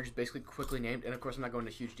right there, just basically quickly named. And of course, I'm not going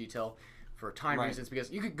into huge detail for time reasons because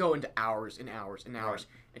you could go into hours and hours and hours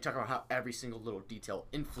and talk about how every single little detail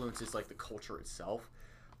influences like the culture itself.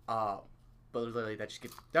 But literally, that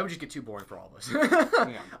would just get too boring for all of us.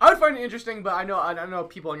 I would find it interesting, but I know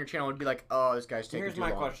people on your channel would be like, "Oh, this guy's taking too long."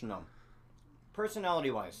 Here's my question though.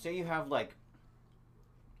 Personality-wise, say you have like,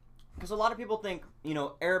 because a lot of people think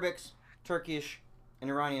Arabics, Turkish, and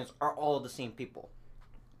Iranians are all the same people,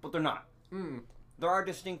 but they're not. There are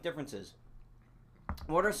distinct differences.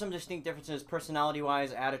 What are some distinct differences,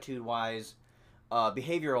 personality-wise, attitude-wise,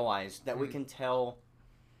 behavioral-wise, that we can tell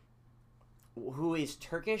who is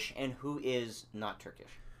Turkish and who is not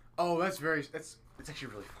Turkish? Oh, it's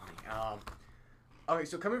actually really funny. Okay,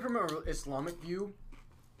 so coming from an Islamic view,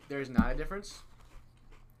 there's not a difference.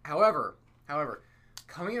 However,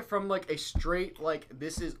 coming from like a straight like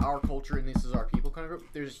this is our culture and this is our people kind of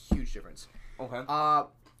group, there's a huge difference. Okay.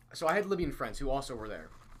 So I had Libyan friends who also were there.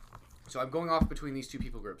 So I'm going off between these two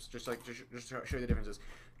people groups, just to show you the differences.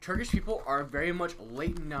 Turkish people are very much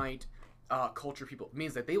late night culture people. It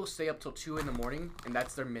means that they will stay up till 2 a.m, and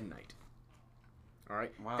that's their midnight. All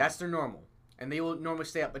right, that's their normal, and they will normally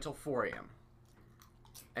stay up until 4 a.m.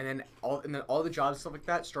 And then all the jobs and stuff like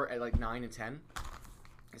that start at like 9 and 10 and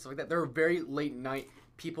stuff like that. They're a very late night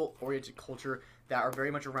people oriented culture that are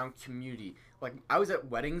very much around community. Like I was at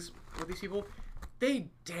weddings with these people. They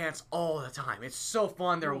dance all the time. It's so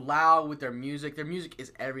fun. They're loud with their music. Their music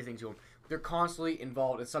is everything to them. They're constantly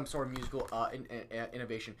involved in some sort of musical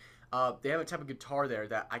innovation. They have a type of guitar there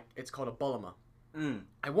that it's called a bulama.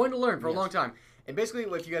 I wanted to learn for a long time. And basically,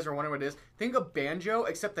 if you guys are wondering what it is, think of banjo,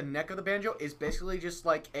 except the neck of the banjo is basically just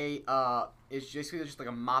like a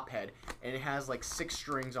mop head, and it has like 6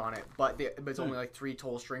 strings on it, but it's only like 3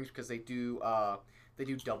 total strings because they they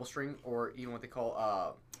do double string, or even what they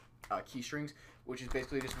call key strings, which is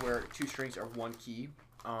basically just where 2 strings are 1 key,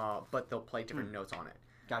 but they'll play different notes on it.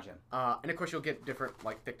 Gotcha. And of course you'll get different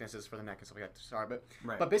like thicknesses for the neck and stuff like that. Sorry,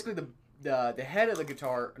 right. But basically the head of the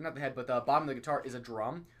guitar, not the head, but the bottom of the guitar is a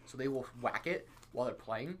drum, so they will whack it while they're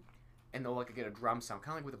playing, and they'll like get a drum sound,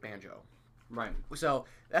 kind of like with a banjo. Right. So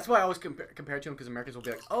that's why I always compare it to them, because Americans will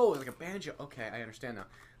be like, oh, it's like a banjo. Okay, I understand now.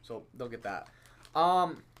 So they'll get that.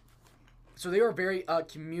 So they are a very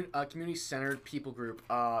community-centered people group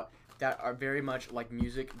that are very much like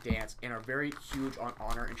music, dance, and are very huge on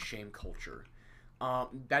honor and shame culture.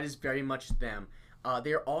 That is very much them.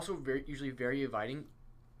 They are also usually very inviting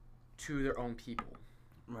to their own people.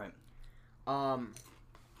 Right.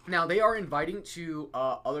 Now, they are inviting to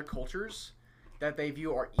other cultures that they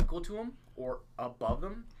view are equal to them or above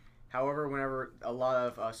them. However, whenever a lot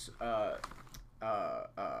of us,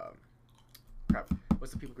 crap,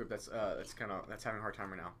 what's the people group that's having a hard time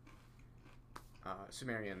right now?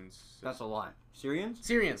 Sumerians. That's a lot. Syrians?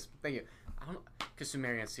 Syrians. Thank you. I don't know, because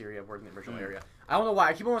Sumerian and Syria were in the original area. I don't know why.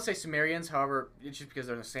 I keep wanting to say Sumerians, however, it's just because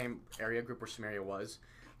they're in the same area group where Sumeria was.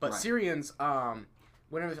 But Syrians,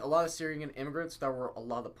 whenever a lot of Syrian immigrants that were a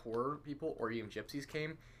lot of the poorer people or even gypsies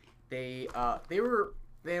came, they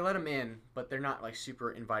let them in, but they're not like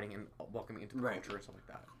super inviting and welcoming into the culture and stuff like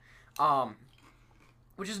that.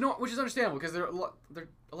 Which is understandable, because a lot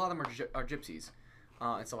of them are gypsies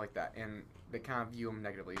and stuff like that, and they kind of view them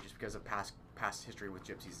negatively just because of past history with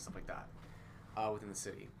gypsies and stuff like that within the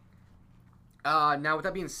city. Now, with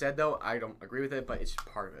that being said, though, I don't agree with it, but it's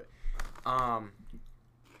part of it.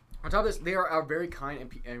 On top of this, they are a very kind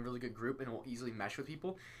and really good group and will easily mesh with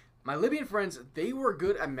people. My Libyan friends, they were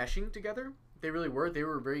good at meshing together. They really were. They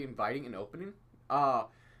were very inviting and opening.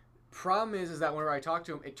 Problem is that whenever I talk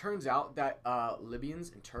to them, it turns out that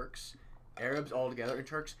Libyans and Turks, Arabs all together, and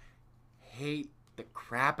Turks hate the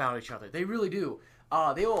crap out of each other. They really do.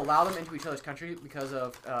 They will allow them into each other's country because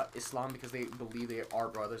of Islam, because they believe they are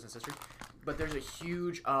brothers and sisters. But there's a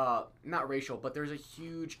huge, not racial, but there's a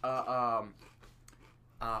huge, what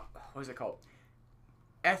is it called?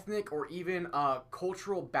 Ethnic or even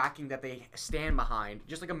cultural backing that they stand behind,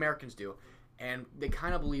 just like Americans do. And they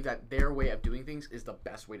kind of believe that their way of doing things is the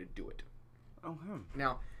best way to do it. Okay.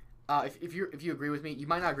 Now, if you agree with me, you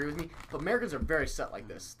might not agree with me, but Americans are very set like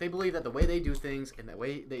this. They believe that the way they do things and the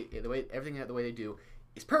way everything the way they do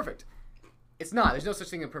is perfect. It's not. There's no such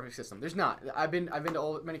thing as a perfect system. There's not. I've been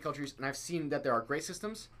to many countries, and I've seen that there are great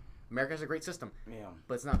systems. America has a great system. Yeah.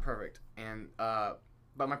 But it's not perfect. And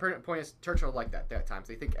but my point is, Turks are like that at times.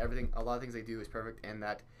 They think a lot of things they do is perfect, and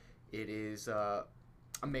that it is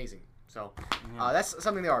amazing. So that's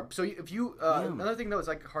something they are. So if you another thing though is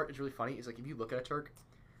like it's really funny is like if you look at a Turk,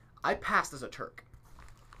 I passed as a Turk.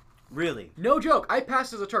 Really? No joke. I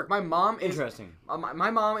passed as a Turk. My mom is interesting.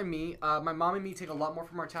 My mom and me take a lot more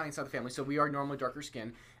from our Italian side of the family, so we are normally darker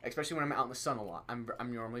skinned, especially when I'm out in the sun a lot. I'm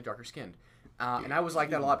normally darker skinned, and I was like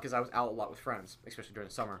that a lot because I was out a lot with friends, especially during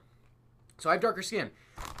the summer. So I have darker skin,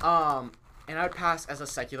 and I would pass as a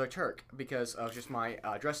secular Turk because of just my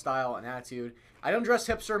dress style and attitude. I don't dress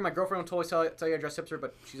hipster. My girlfriend will totally tell you I dress hipster,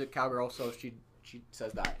 but she's a cowgirl, so she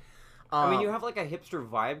says that. I mean, you have like a hipster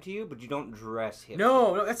vibe to you, but you don't dress hipster.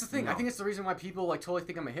 No, that's the thing. No. I think it's the reason why people like totally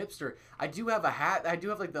think I'm a hipster. I do have a hat. I do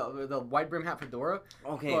have like the wide brim hat fedora.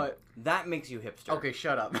 Okay, but that makes you hipster. Okay,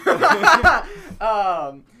 shut up.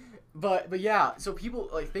 But yeah, so people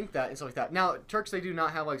like think that and stuff like that. Now, Turks, they do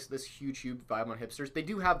not have like this huge vibe on hipsters. They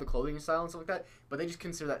do have the clothing style and stuff like that, but they just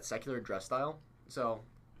consider that secular dress style. So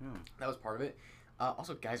that was part of it.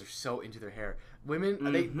 Also, guys are so into their hair. Women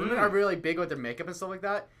are really big with their makeup and stuff like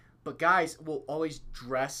that. But guys will always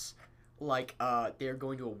dress like they're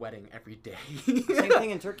going to a wedding every day. Same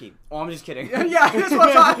thing in Turkey. Oh, I'm just kidding. Yeah,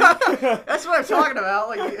 that's what I'm talking about.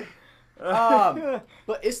 Like.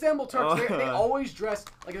 But Istanbul Turks, they always dress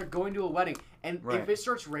like they're going to a wedding, and if it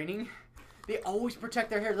starts raining, they always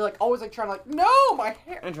protect their hair. They're like always like trying to like, no, my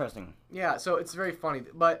hair. Interesting. Yeah, so it's very funny.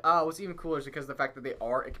 But what's even cooler is because of the fact that they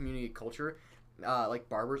are a community culture. Like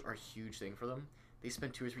barbers are a huge thing for them. They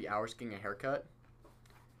spend 2 or 3 hours getting a haircut.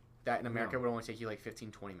 That in America would only take you like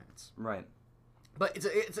 15, 20 minutes. Right. But it's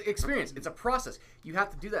an experience. It's a process. You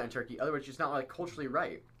have to do that in Turkey. Otherwise, it's not like culturally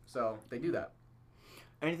right. So they do that.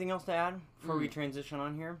 Anything else to add before we transition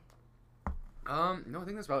on here? No, I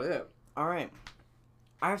think that's about it. All right.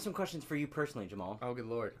 I have some questions for you personally, Jamal. Oh, good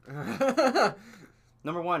lord.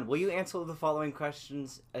 Number 1, will you answer the following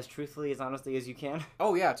questions as truthfully, as honestly as you can?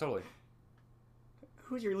 Oh, yeah, totally.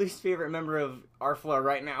 Who's your least favorite member of our floor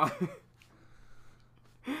right now?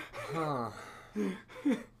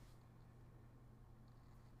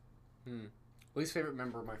 Least favorite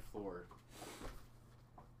member of my floor.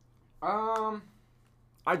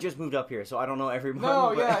 I just moved up here, so I don't know everyone.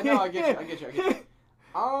 No, but... yeah, no, I get you.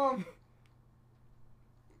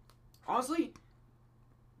 Honestly,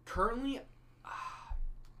 currently,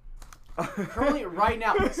 right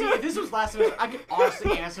now, see, if this was last semester, I could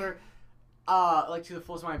honestly answer, like, to the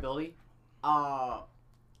fullest of my ability, but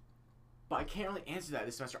I can't really answer that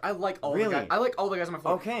this semester. I like all the guys. I like all the guys on my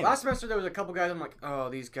floor. Okay. Last semester there was a couple guys I'm like, oh,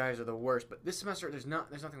 these guys are the worst. But this semester there's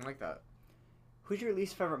nothing like that. Who's your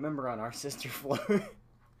least favorite member on our sister floor?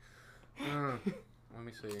 Let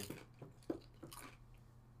me see.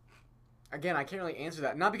 Again, I can't really answer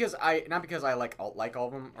that. Not because I like all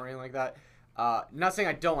of them or anything like that. Not saying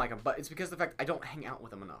I don't like them, but it's because of the fact I don't hang out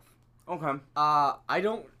with them enough. Okay. I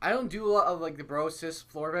don't do a lot of like the bro sis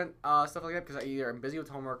floor event stuff like that because I'm busy with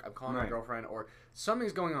homework, I'm calling my girlfriend, or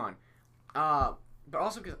something's going on. But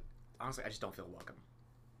also because honestly I just don't feel welcome.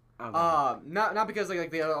 Okay. Not because like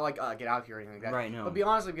they like get out here or anything like that. Right. No. But be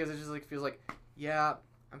honestly because it just like feels like yeah.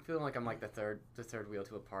 I'm feeling like I'm like the third wheel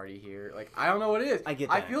to a party here. Like I don't know what it is. I get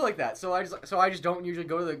that. I feel like that. So I just don't usually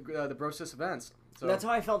go to the bro sis events. So that's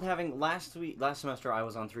how I felt having last semester. I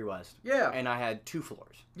was on 3 West. Yeah. And I had 2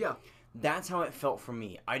 floors. Yeah. That's how it felt for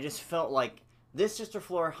me. I just felt like this sister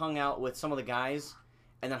floor hung out with some of the guys,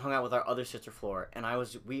 and then hung out with our other sister floor, and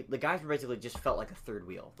the guys were basically just felt like a third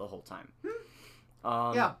wheel the whole time.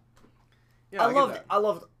 Yeah.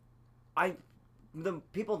 The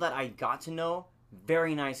people that I got to know.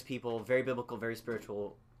 Very nice people, very biblical, very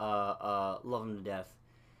spiritual. Love them to death.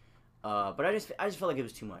 But I just felt like it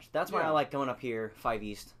was too much. That's why I like going up here, 5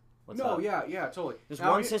 East. What's up? Yeah, totally. There's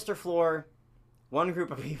one sister floor, one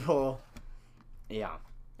group of people. Yeah.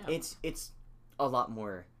 It's a lot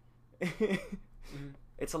more.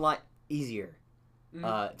 It's a lot easier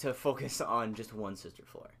to focus on just one sister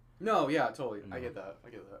floor. No, yeah, totally. I get that.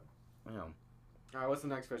 Yeah. All right, what's the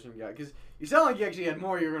next question you got? Because you sound like you actually had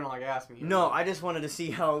more you were going to, like, ask me. No, I just wanted to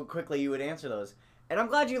see how quickly you would answer those. And I'm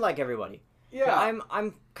glad you like everybody. Yeah. But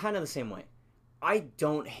I'm kind of the same way. I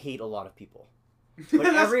don't hate a lot of people. But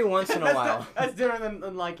every once in a while... That's different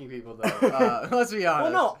than liking people, though. Let's be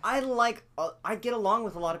honest. Well, no, I get along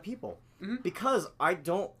with a lot of people. Mm-hmm. Because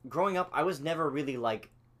growing up, I was never really, like,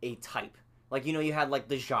 a type. Like, you know, you had, like,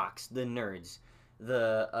 the jocks, the nerds,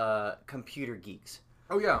 the computer geeks.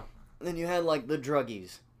 Oh, yeah. Then you had, like, the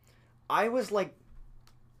druggies. I was, like...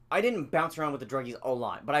 I didn't bounce around with the druggies a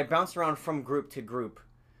lot, but I bounced around from group to group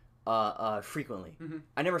frequently. Mm-hmm.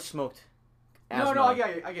 I never smoked as much.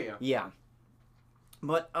 I get you. Yeah.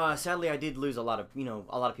 But, sadly, I did lose a lot of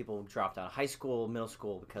people dropped out of high school, middle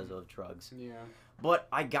school because of drugs. Yeah. But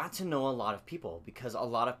I got to know a lot of people because a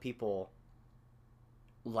lot of people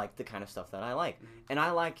liked the kind of stuff that I like. Mm-hmm. And I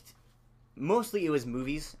liked... Mostly it was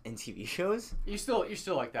movies and TV shows. You still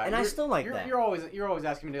like that. And I still like that. You're always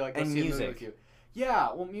asking me to like go see a movie with you.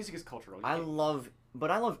 Yeah, well, music is cultural. I love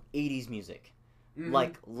 80s music. Mm-hmm.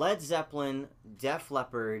 Like Led Zeppelin, Def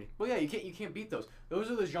Leppard. Well, yeah, you can't beat those. Those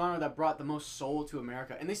are the genre that brought the most soul to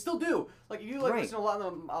America, and they still do. Like you listen to a lot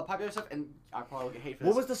of the popular stuff, and I probably get hate for this.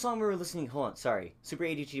 What was the song we were listening? Hold on, sorry, super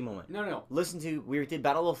ADHD moment. No. We did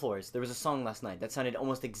Battle of the Floors. There was a song last night that sounded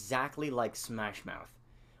almost exactly like Smash Mouth.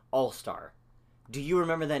 All Star. Do you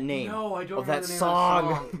remember that name? No, I don't remember that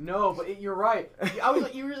song. No, but you're right. I was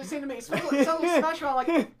like, you were saying to me, it sounds like Smash Mouth. I'm like,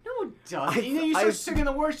 no, it doesn't. And then you start singing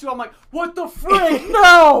the words to it. I'm like, what the frick?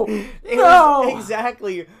 No! It was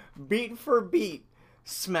exactly beat for beat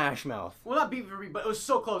Smash Mouth. Well, not beat for beat, but it was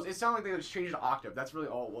so close. It sounded like they just changed an octave. That's really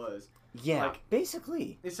all it was. Yeah, like,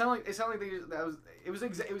 basically. It sounded like they just, it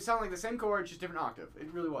was sounding like the same chord, just different octave.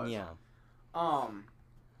 It really was. Yeah.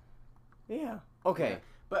 Yeah. Okay. Yeah.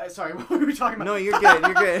 But sorry, what were we talking about? No, you're good.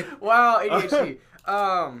 You're good. Wow, ADHD.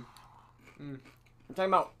 I'm talking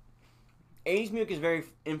about 80s music is very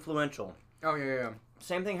influential. Oh yeah.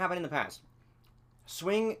 Same thing happened in the past.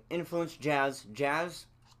 Swing influenced jazz. Jazz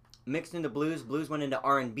mixed into blues. Blues went into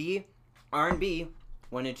R&B. R&B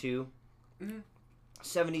went into 70s,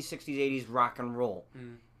 60s, 80s rock and roll.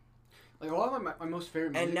 Mm. Like a lot of my most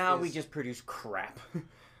favorite music. And now we just produce crap.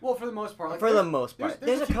 Well, for the most part. Like,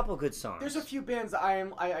 there's a couple good songs. There's a few bands that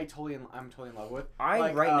I'm totally in love with. Go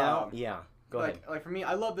ahead. Like for me,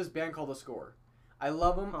 I love this band called The Score. I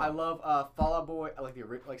love them. Huh. I love Fall Out Boy. I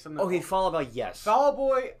like some. Okay, Fall Out Boy, yes. Fall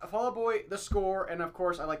Out Boy, The Score, and of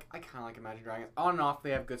course I kind of like Imagine Dragons. On and off, they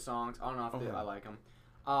have good songs. On and off, I like them.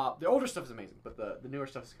 The older stuff is amazing, but the newer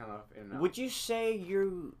stuff is kind of in and out. Would you say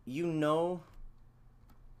you know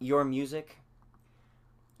your music,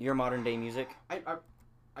 your modern day music?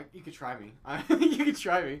 You could try me. You could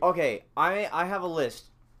try me. Okay, I have a list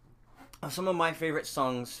of some of my favorite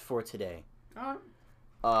songs for today.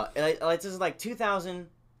 This is like 2000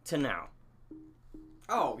 to now.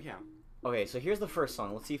 Oh, yeah. Okay, so here's the first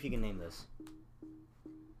song. Let's see if you can name this.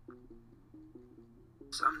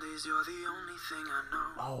 Some days you're the only thing I know.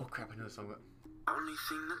 Oh crap! I know the song. Only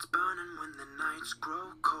thing that's burning when the nights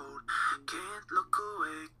grow cold. Can't look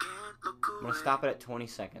away, can't look away. I'm gonna stop it at 20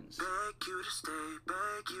 seconds. Beg you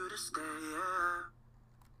to stay, yeah.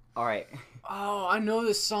 All right. Oh, I know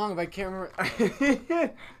this song, but I can't remember.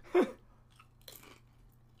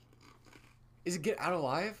 Is it Get Out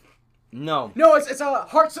Alive? No. No, it's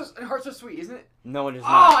Heart So Sweet, isn't it? No, it is Oh,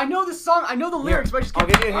 not. I know this song. I know the lyrics, but I just I'll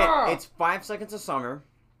can't. give you a hint. Ah! It's 5 Seconds of Summer.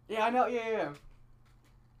 Yeah, I know. Yeah.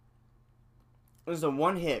 This is a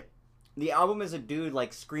one hit. The album is a dude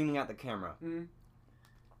like screaming at the camera. Mm.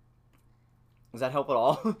 Does that help at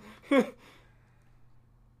all? Do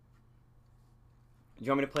you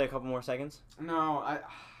want me to play a couple more seconds? No,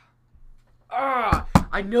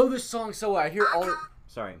 I know this song so well. I hear all.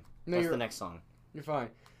 Sorry. No, That's the next song. You're fine.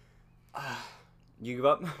 You give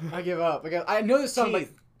up? I give up. I know this song.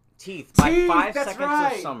 Teeth. By Teeth, 5 that's Seconds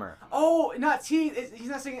right. of Summer. Oh, not Teeth. He's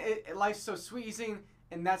not singing Life's So Sweet. He's singing,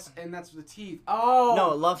 and that's the Teeth. Oh. No,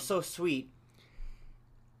 Love So Sweet.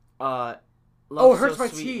 It Love hurts So my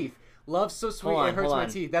Sweet. teeth. Love So Sweet. Hold on, It hurts hold my on.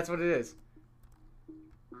 teeth. That's what it is.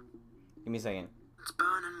 Give me a second. It's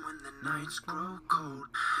burning when the nights grow cold.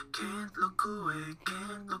 Can't look away,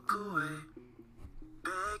 can't look away.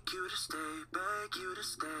 Beg you to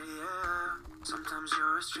stay, yeah. Sometimes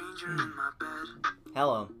you're a stranger in my bed.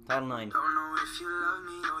 Hello. Title 9. Don't know if you love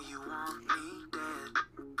me or you want me dead.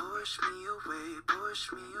 Push me away, then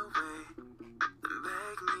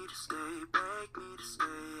beg me to stay,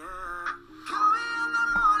 yeah. Call me in the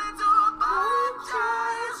morning to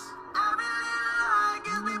apologize. Every little lie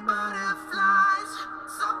gives me butterflies.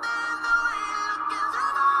 Something in the way you're looking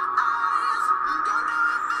through my eyes. Don't know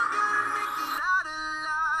if I'm gonna make it out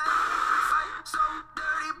alive. Fight so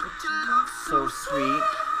dirty, but your love So sweet.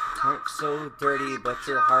 Heart so dirty, but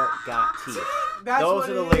your heart got teeth. That's Those what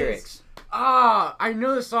are the it is. lyrics. I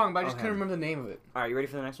know the song, but I just Okay. couldn't remember the name of it. Alright, you ready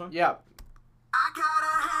for the next one? Yeah. I got a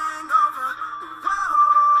hangover.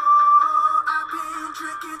 Whoa, I've been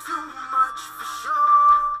drinking too much for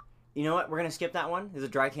sure. You know what? We're gonna skip that one. It's a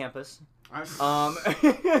dry campus.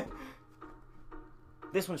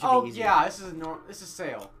 This one should Oh be easy. yeah, this is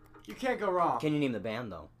Sale. You can't go wrong. Can you name the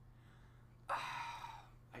band though?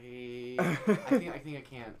 I think I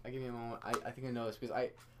can. I give me a moment. I think I know this because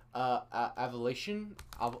Avalation.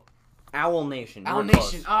 Owl Nation. Owl You're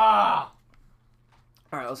close. Nation. Ah.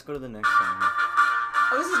 Alright, let's go to the next song here.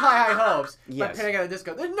 Oh, this is High Hopes. Yes. By Panic at the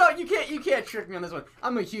Disco. No, you can't trick me on this one.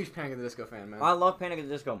 I'm a huge Panic at the Disco fan, man. I love Panic at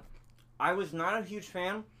the Disco. I was not a huge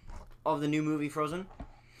fan of the new movie Frozen.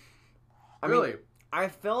 Really? I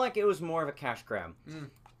felt like it was more of a cash grab. Mm.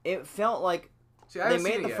 It felt like See, I they haven't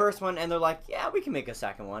seen made it the yet. first one and they're like, yeah, we can make a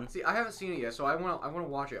second one. See, I haven't seen it yet, so I want to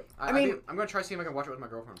watch it. I mean- think I'm gonna try to see if I can watch it with my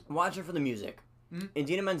girlfriend. Watch it for the music. Mhm.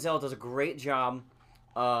 Idina Menzel does a great job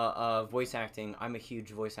of voice acting. I'm a huge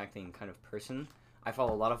voice acting kind of person. I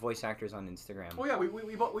follow a lot of voice actors on Instagram. Oh yeah, we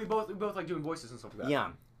both like doing voices and stuff like that.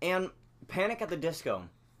 Yeah, and Panic at the Disco,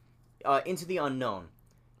 Into the Unknown.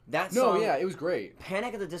 That No, song, yeah, it was great.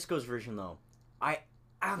 Panic at the Disco's version though, I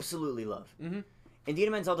absolutely love. Mm-hmm.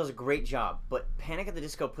 Idina Menzel does a great job, but Panic at the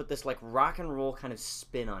Disco put this like rock and roll kind of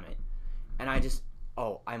spin on it, and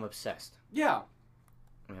I'm obsessed. Yeah.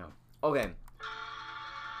 Yeah. Okay.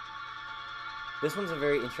 This one's a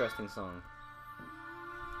very interesting song.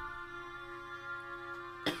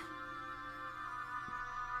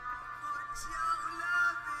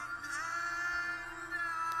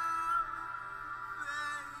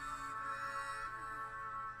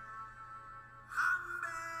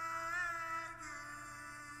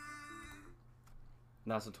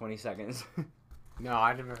 That's the 20 seconds. No,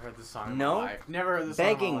 I never heard this song in No? my life. Never heard this song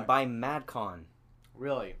in my Begging life. by Madcon.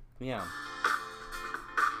 Really? Yeah.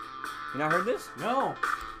 You not heard this? No.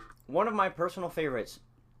 One of my personal favorites.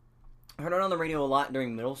 I heard it on the radio a lot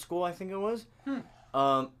during middle school, I think it was.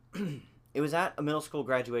 It was at a middle school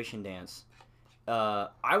graduation dance.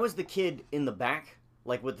 I was the kid in the back,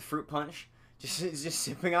 like with the fruit punch, just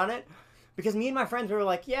sipping on it. Because me and my friends were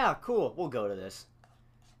like, yeah, cool, we'll go to this.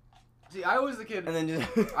 See, I was the kid. And then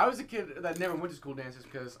just... I was a kid that never went to school dances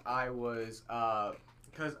because I was,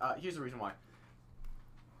 here's the reason why.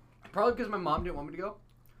 Probably because my mom didn't want me to go.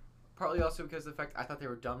 Partly also because of the fact I thought they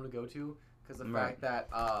were dumb to go to. Because the fact that,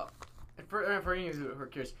 and for any of you who are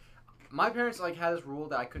curious, my parents like had this rule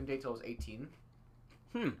that I couldn't date till I was 18.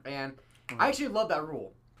 And I actually love that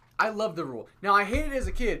rule. I love the rule. Now I hated it as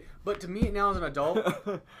a kid, but to me now as an adult,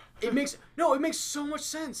 it makes so much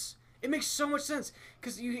sense. It makes so much sense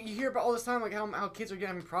because you hear about all this time like how kids are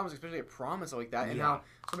getting problems, especially at prom and stuff like that, and how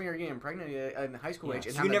so many are getting pregnant in high school age.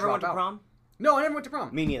 And so you never went to prom? No, I never went to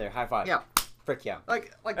prom. Me neither. High five. Yeah. Frick yeah.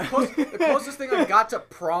 Like the closest thing I got to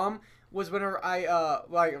prom was whenever I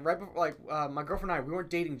right before my girlfriend and I, we weren't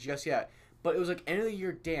dating just yet, but it was like end of the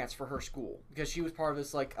year dance for her school because she was part of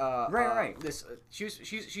this right. This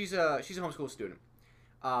she's a homeschool student,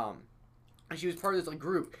 and she was part of this like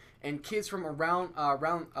group, and kids from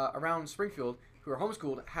around Springfield who are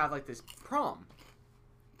homeschooled have like this prom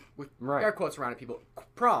with air quotes around it. People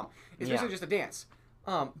prom. It's basically just a dance.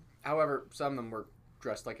 However, some of them were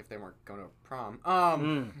dressed like if they weren't going to prom.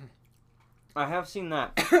 I have seen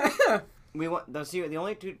that. We went.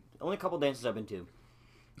 The only couple dances I've been to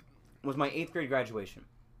was my 8th grade graduation.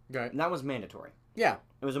 Okay. And that was mandatory. Yeah.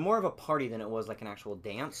 It was more of a party than it was like an actual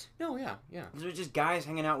dance. No, yeah. It was just guys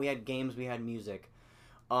hanging out. We had games. We had music.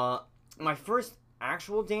 My first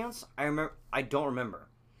actual dance, I don't remember.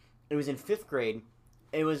 It was in 5th grade.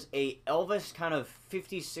 It was a Elvis kind of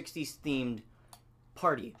 50s, 60s themed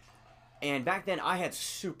party. And back then, I had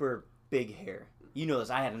super big hair. You know this.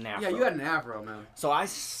 I had an afro. Yeah, you had an afro, man. So I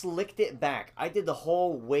slicked it back. I did the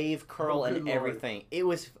whole wave curl and everything. Lord. It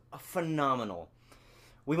was phenomenal.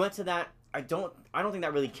 We went to that. I don't think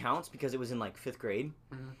that really counts because it was in like 5th grade.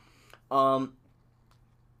 Mm-hmm.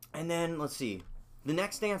 And then let's see. The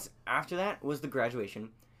next dance after that was the graduation.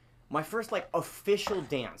 My first like official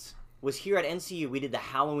dance was here at NCU. We did the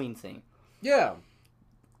Halloween thing. Yeah.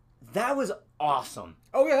 That was awesome.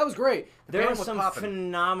 Oh, yeah, that was great. There were some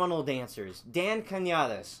phenomenal dancers. Dan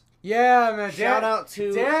Cañadas. Yeah, man. Shout out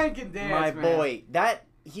to Dan can dance, my boy.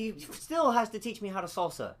 He still has to teach me how to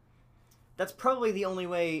salsa. That's probably the only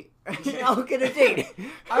way I'll get a date.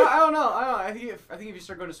 I don't know. I think if you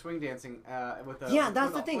start going to swing dancing with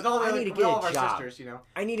that's the thing. With all I need to get a job. Sisters, you know.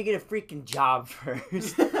 I need to get a freaking job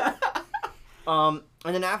first. And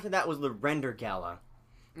then after that was the Render Gala.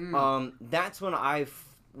 That's when I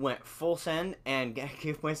went full send and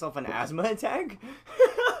gave myself an asthma attack.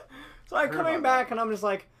 So I'm coming back and I'm just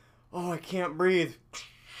like, oh, I can't breathe.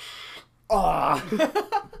 Oh.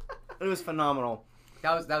 It was phenomenal.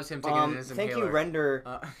 That was him taking his inhaler. Thank you, Render.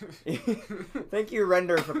 Thank you,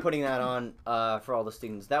 Render, for putting that on for all the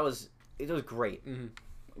students. It was great. Mm-hmm.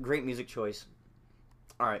 Great music choice.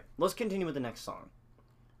 All right, let's continue with the next song.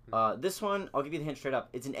 This one, I'll give you the hint straight up.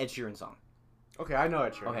 It's an Ed Sheeran song. Okay, I know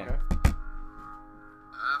Ed Sheeran. Okay.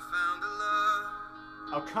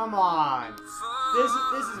 Oh, come on. This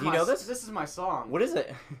is Do you know this? This is my song. What is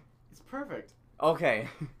it? It's perfect. Okay.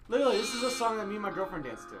 Literally, this is a song that me and my girlfriend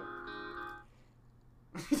danced to.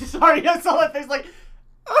 Sorry, I saw that face like,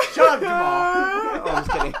 shut up, Jamal. Oh, I'm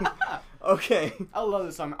just kidding. Okay. I love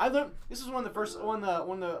this song. This is one of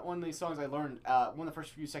the songs I learned. One of the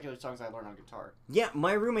first few secular songs I learned on guitar. Yeah,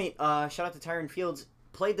 my roommate, shout out to Tyron Fields,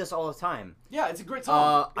 played this all the time. Yeah, it's a great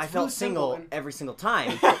song. I felt single every single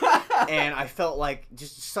time, and I felt like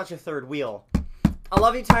just such a third wheel. I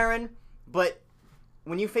love you, Tyron, but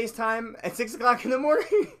when you FaceTime at 6 o'clock in the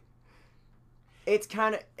morning, it's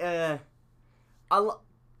kind of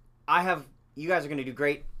you guys are going to do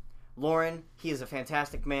great. Lauren, he is a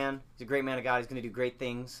fantastic man. He's a great man of God. He's going to do great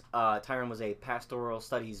things. Tyron was a pastoral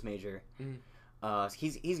studies major.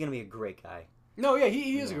 He's going to be a great guy. No, yeah,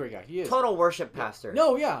 he is a great guy. He is. Total worship pastor.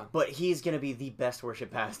 No, yeah. But he's going to be the best worship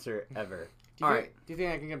pastor ever. Do you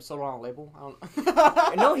think I can get him sold on a label? I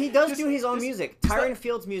don't No, he does do his own music. Tyron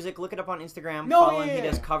Fields Music. Look it up on Instagram. Follow him. He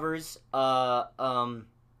does covers. I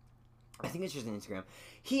think it's just on Instagram.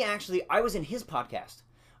 I was in his podcast,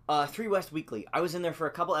 3 West Weekly. I was in there for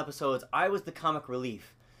a couple episodes. I was the comic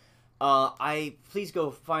relief. Please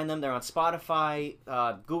go find them. They're on Spotify,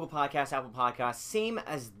 Google Podcasts, Apple Podcasts, same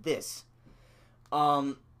as this.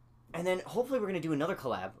 And then hopefully we're gonna do another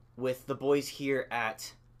collab with the boys here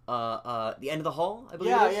at the End of the Hall. I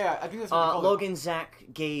believe. Yeah. I think that's what Logan, Zach,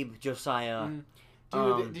 Gabe, Josiah.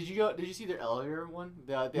 Dude, did you see their elevator one?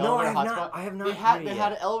 The no, elevator I have not. I have not. They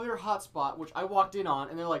had an elevator hotspot, which I walked in on,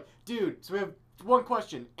 and they're like, "Dude, so we have one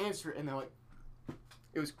question, answer it," and they're like,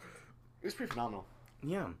 "It was pretty phenomenal."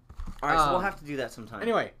 Yeah. All right, so we'll have to do that sometime.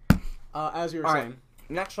 Anyway, as you were saying,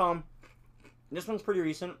 next song. This one's pretty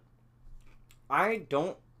recent. I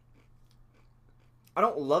don't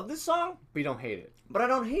love this song, but you don't hate it. But I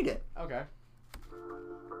don't hate it. Okay.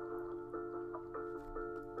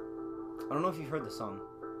 I don't know if you've heard this song.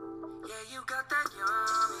 Yeah, you got that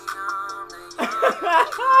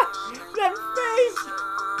That face!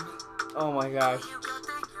 Oh my gosh.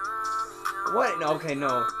 What? No, okay,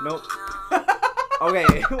 no. Nope.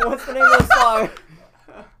 Okay, what's the name of the song?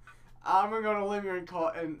 I'm gonna go on a limb here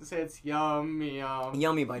and say it's Yummy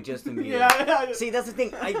Yummy by Justin Bieber. Yeah. See, that's the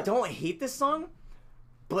thing. I don't hate this song,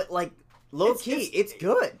 but like low key, it's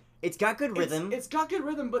good. It's got good rhythm. It's got good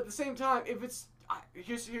rhythm, but at the same time, if it's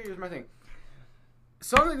here's my thing.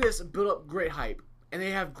 Songs like this build up great hype, and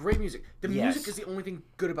they have great music. The music is the only thing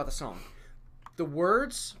good about the song. The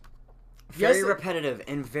words, very repetitive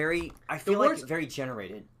and very. I feel like very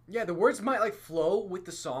generated. Yeah, the words might like flow with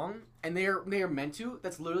the song, and they are meant to.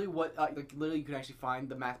 That's literally what literally you can actually find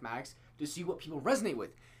the mathematics to see what people resonate with.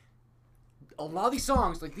 A lot of these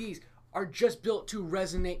songs like these are just built to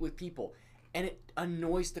resonate with people, and it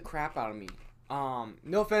annoys the crap out of me.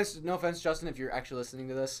 No offense, Justin, if you're actually listening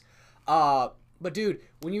to this. But dude,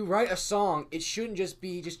 when you write a song, it shouldn't just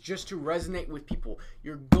be just to resonate with people.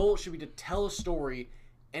 Your goal should be to tell a story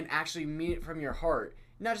and actually mean it from your heart.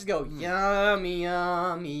 Not just go, yummy,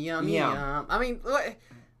 yummy, yummy, yum. I mean,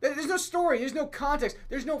 there's no story, there's no context,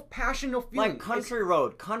 there's no passion, no feeling. Like Country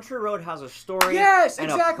Road. Country Road has a story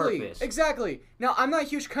and a purpose. Exactly. Now, I'm not a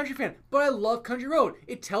huge country fan, but I love Country Road.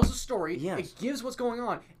 It tells a story, it gives what's going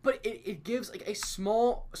on, but it gives like a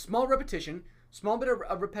small repetition, small bit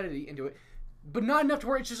of repetitive into it, but not enough to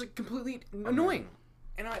where it's just like completely annoying.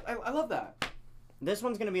 And I love that. This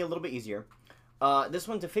one's going to be a little bit easier. This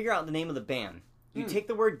one, to figure out the name of the band. You take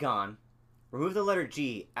the word gone, remove the letter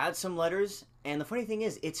G, add some letters, and the funny thing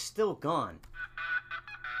is, it's still gone.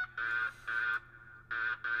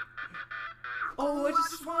 Oh, I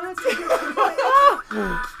just wanted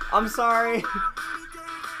to... I'm sorry.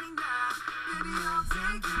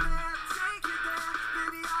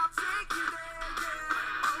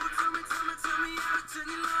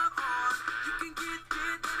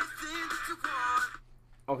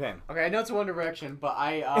 Okay. Okay, I know it's One Direction, but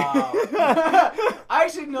I I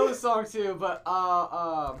actually know the song too, but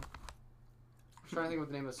I'm trying to think what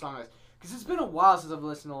the name of the song is, because it's been a while since I've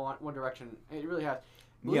listened to One Direction. It really has.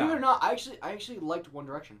 Believe it or not, I actually liked One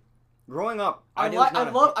Direction. Growing up, I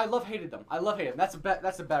love hated them. I love hated them.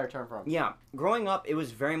 That's a better term for them. Yeah, growing up, it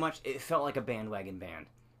was very much. It felt like a bandwagon band.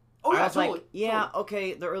 Oh yeah, I was totally. like, yeah, totally.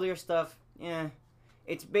 Okay, the earlier stuff,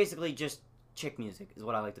 it's basically just chick music, is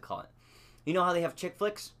what I like to call it. You know how they have chick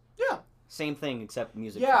flicks? Yeah. Same thing, except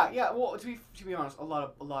music. Yeah. Well, to be honest, a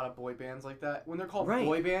lot of boy bands like that, when they're called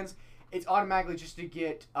boy bands, it's automatically just to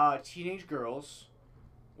get teenage girls,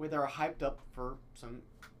 where they're hyped up for some,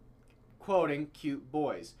 quoting, cute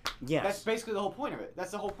boys. Yes. That's basically the whole point of it. That's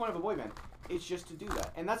the whole point of a boy band. It's just to do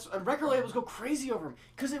that, and record labels go crazy over them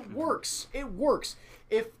because it works. It works.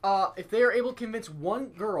 If they are able to convince one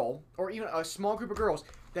girl or even a small group of girls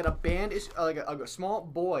that a band is like a small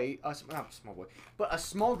boy, not a small boy, but a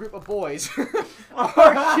small group of boys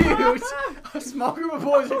are cute. A small group of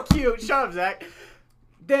boys are cute. Shut up, Zach.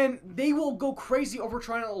 Then they will go crazy over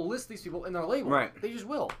trying to list these people in their label. Right. They just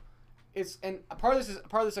will. And part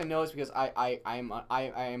of this I know is because I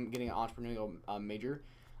am getting an entrepreneurial major.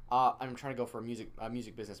 I'm trying to go for a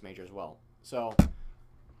music business major as well. So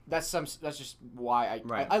that's just why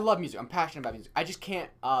I love music. I'm passionate about music. I just can't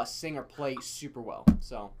sing or play super well.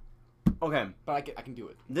 So okay, but I can do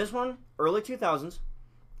it. This one, early 2000s,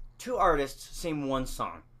 two artists sing one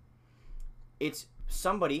song. It's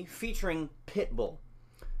somebody featuring Pitbull.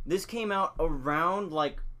 This came out around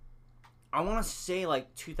I want to say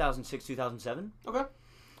 2006, 2007. Okay.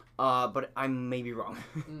 But I may be wrong.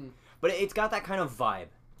 But it's got that kind of vibe.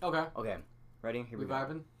 Okay. Okay. Ready? Here we go.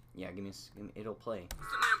 Vibing? Yeah, give me. It'll play.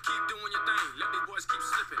 Keep doing your thing. Let these boys keep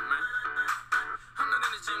slipping, man. I'm not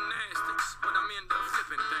in the gymnastics, but I'm in the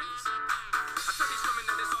flipping things. I tell these women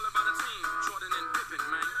that it's all about the team. Jordan and Pippen,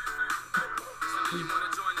 man. So you wanna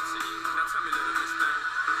join the team? Now tell me, little Miss Thing.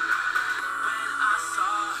 When I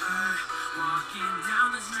saw her walking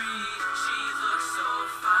down the street, she looked so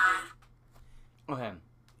fine. Okay.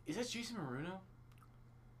 Is that Jason Maruno?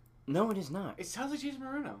 No, it is not. It sounds like Jason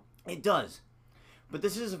Maruno. It does. But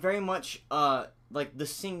this is very much like the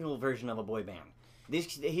single version of a boy band.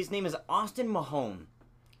 His name is Austin Mahone.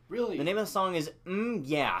 Really? The name of the song is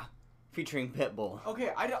Yeah, featuring Pitbull.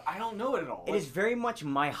 Okay, I don't know it at all. It is very much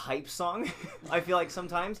my hype song, I feel like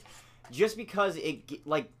sometimes. Just because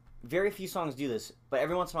very few songs do this, but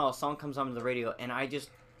every once in a while a song comes on the radio and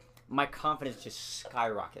my confidence just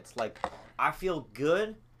skyrockets. Like, I feel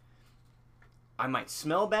good. I might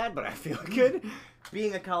smell bad, but I feel good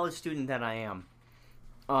being a college student that I am.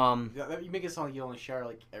 You make it sound like you only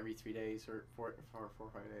shower every 3 days or four or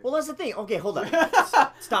 5 days. Well, that's the thing. Okay, hold on.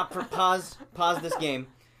 Stop. Pause this game.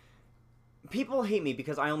 People hate me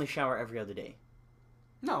because I only shower every other day.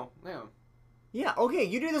 No. Yeah, okay,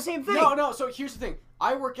 you do the same thing. No, so here's the thing.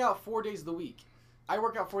 I work out 4 days of the week.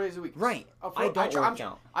 Right. I don't work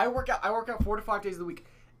out. I work out 4 to 5 days of the week.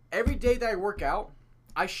 every day that I work out,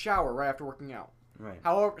 I shower right after working out. Right.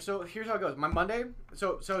 However, so here's how it goes. My Monday,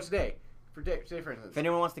 so today, today for instance. If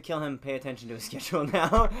anyone wants to kill him, pay attention to his schedule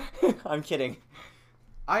now. I'm kidding.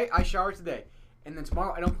 I shower today, and then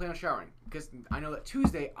tomorrow I don't plan on showering because I know that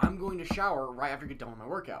Tuesday I'm going to shower right after I get done with my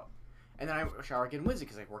workout. And then I shower again Wednesday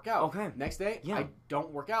because I work out. Okay. Next day, I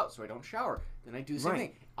don't work out, so I don't shower. Then I do the same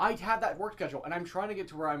thing. I have that work schedule, and I'm trying to get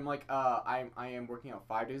to where I'm like, I am working out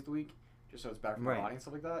 5 days a week, just so it's better for my body and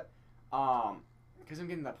stuff like that. Because I'm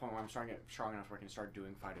getting to that point where I'm starting to get strong enough where I can start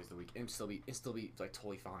doing 5 days a week and still be like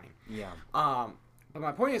totally fine. Yeah. But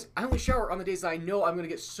my point is, I only shower on the days that I know I'm gonna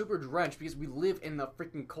get super drenched because we live in the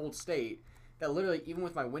freaking cold state that literally, even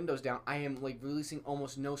with my windows down, I am like releasing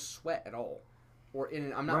almost no sweat at all.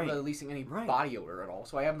 I'm not releasing any body odor at all,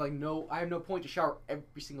 so I have no point to shower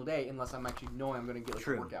every single day unless I'm actually knowing I'm gonna get like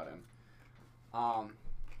a workout in.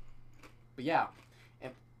 But yeah,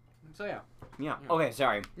 and so yeah. Yeah. Okay.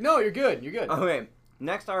 Sorry. No, you're good. You're good. Okay.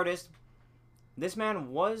 Next artist. This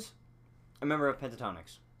man was a member of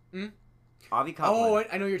Pentatonics. Avi Kaplan. Oh,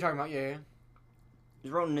 I know what you're talking about. Yeah.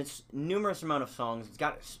 He's written numerous amount of songs. It's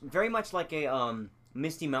got very much like a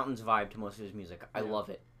Misty Mountains vibe to most of his music. I love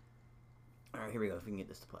it. All right, here we go. If we can get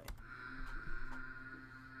this to play.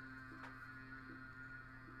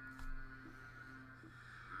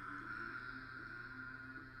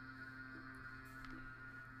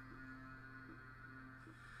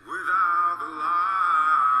 Without the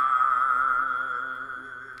light,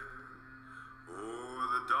 or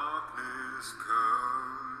the darkness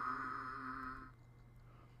come.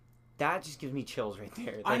 That just gives me chills right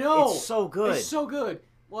there. Like, I know. It's so good. It's so good.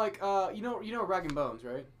 Like, you know Rag and Bones,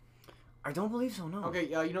 right? I don't believe so, no. Okay,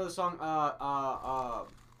 you know the song,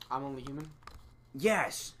 I'm Only Human?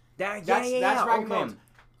 Yes. That's Rag and Bones.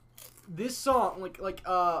 This song,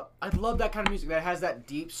 I love that kind of music that has that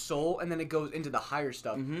deep soul and then it goes into the higher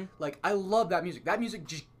stuff. Like, I love that music. That music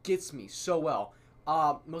just gets me so well.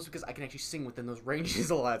 Mostly because I can actually sing within those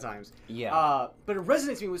ranges a lot of times. Yeah. But it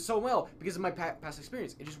resonates with me so well because of my past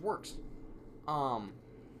experience. It just works.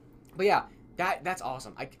 But yeah. That's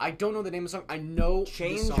awesome. I don't know the name of the song. I know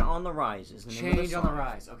Change the song. on the Rise is the name of the song. Change on the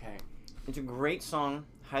Rise. Okay. It's a great song.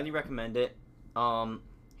 Highly recommend it.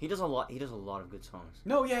 He does a lot of good songs.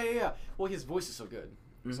 No, yeah. Well, his voice is so good.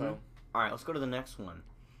 So. All right, let's go to the next one.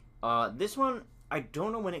 This one, I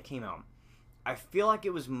don't know when it came out. I feel like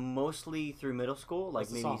it was mostly through middle school,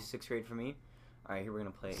 like maybe 6th grade for me. All right, here we're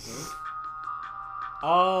gonna play it here.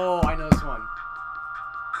 Oh, I know this one.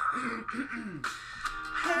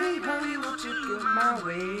 Hey, honey, won't you get my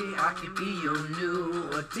way? I could be your new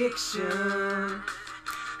addiction.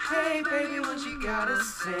 Hey, baby, what you gotta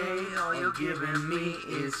say? All you're giving me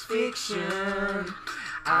is fiction.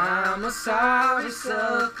 I'm a sorry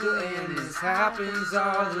sucker, and this happens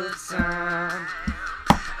all the time.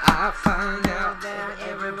 I find out that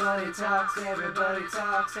everybody talks.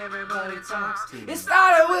 It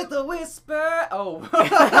started with a whisper. Oh.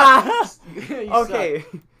 Okay.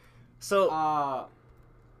 So.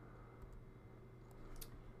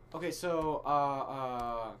 Okay, so,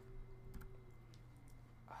 I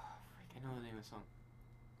know the name of the song.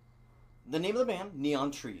 The name of the band,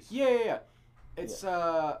 Neon Trees. Yeah. It's,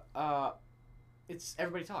 it's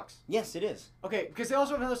Everybody Talks. Yes, it is. Okay, because they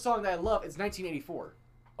also have another song that I love. It's 1984.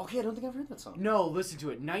 Okay, I don't think I've heard that song. No, listen to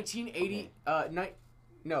it.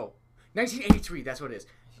 1983, that's what it is.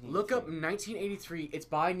 Look up 1983. It's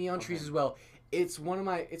by Neon Trees as well. It's one of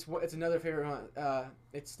my, it's another favorite one.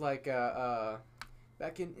 It's like,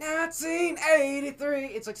 back in 1983.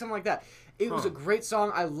 It's like something like that. It was a great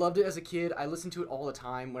song. I loved it as a kid. I listened to it all the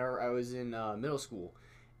time whenever I was in middle school.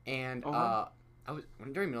 And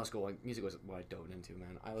during middle school, like, music was what I dove into,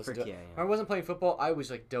 man. I listened to it. When I wasn't playing football, I was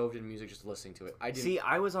like dove into music just listening to it. See,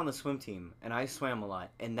 I was on the swim team and I swam a lot,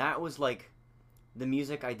 and that was like the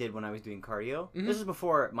music I did when I was doing cardio. This is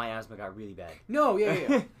before my asthma got really bad. No,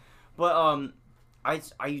 yeah. But I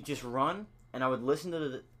just run and I would listen to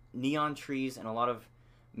the Neon Trees and a lot of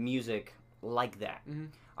music like that.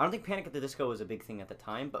 I don't think Panic at the Disco was a big thing at the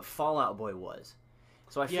time, but Fall Out Boy was.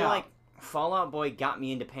 So I feel like Fall Out Boy got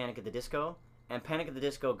me into Panic at the Disco, and Panic at the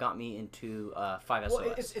Disco got me into 5SOS.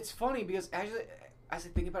 Well, it's funny because actually, as I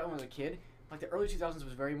think about it when I was a kid, like the early 2000s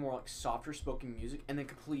was very more like softer spoken music, and then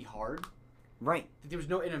completely hard. Right. There was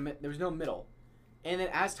no middle, and then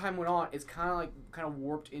as time went on, it's kind of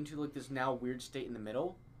warped into like this now weird state in the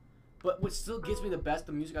middle. But what still gets me the best,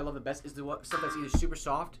 the music I love the best, is the stuff that's either super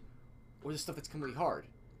soft, or the stuff that's completely hard.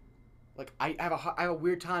 Like I have a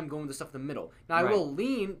weird time going with the stuff in the middle. Now I will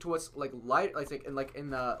lean towards like light, in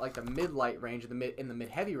the mid light range, in the mid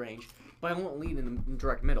heavy range, but I won't lean in the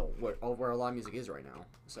direct middle where a lot of music is right now.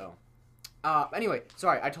 So, Anyway,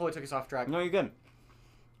 sorry, I totally took us off track. No, you're good.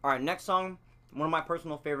 All right, next song, one of my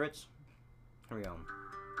personal favorites. Here we go.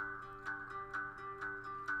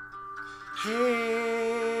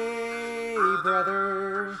 Hey,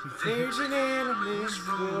 brother, there's an endless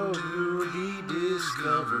world you'll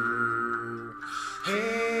discover.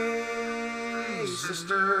 Hey,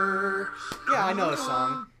 sister. Yeah, I know the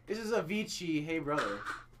song. This is Avicii, Hey, Brother.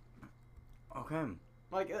 Okay.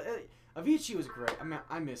 Like, Avicii was great. I mean,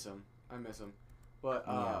 I miss him. But,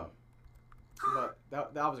 but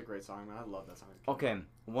that was a great song, man. I love that song. Okay,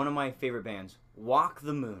 one of my favorite bands, Walk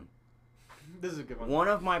the Moon. This is a good one. One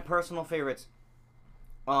of my personal favorites.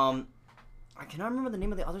 I cannot remember the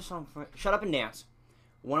name of the other song. Shut Up and Dance.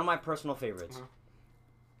 One of my personal favorites. Uh-huh.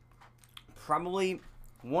 Probably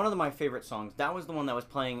one of my favorite songs. That was the one that was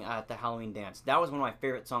playing at the Halloween dance. That was one of my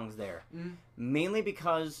favorite songs there. Mm-hmm. Mainly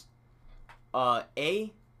because, A,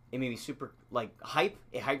 it made me super, hype.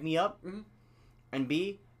 It hyped me up. Mm-hmm. And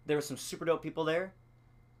B, there were some super dope people there.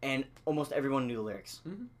 And almost everyone knew the lyrics.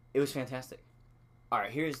 Mm-hmm. It was fantastic. All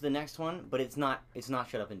right, here's the next one, but it's not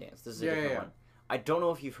Shut Up and Dance. This is a different one. I don't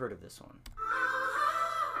know if you've heard of this one.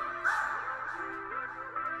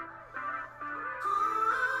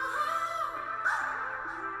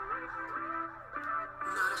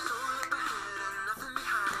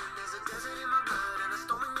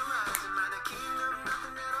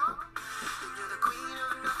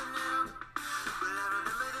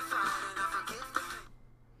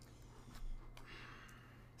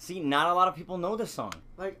 See, not a lot of people know this song.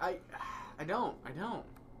 Like, I don't.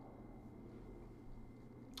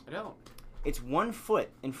 It's One Foot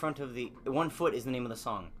in front of the... One Foot is the name of the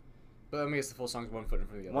song. But let me guess, the full song's One Foot in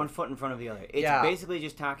front of the other. One foot in front of the other. It's basically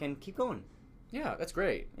just talking, keep going. Yeah, that's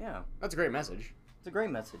great. Yeah. That's a great message. It's a great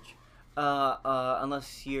message.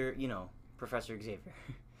 Unless you're, Professor Xavier.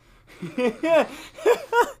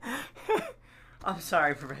 I'm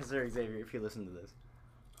sorry, Professor Xavier, if you listen to this.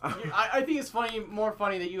 I think it's more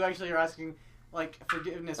funny that you actually are asking,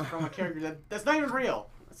 forgiveness from a character that's not even real.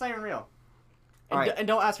 It's not even real. And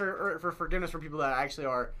don't ask for forgiveness from people that actually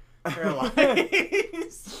are paralyzed.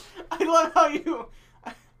 I love how you...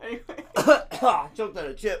 Anyway. Choked on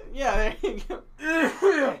a chip. Yeah, there you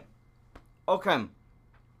go. Okay.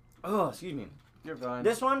 Oh, excuse me. You're fine.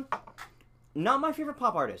 This one, not my favorite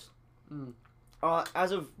pop artist. Mm.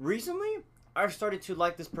 As of recently, I've started to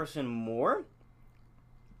like this person more.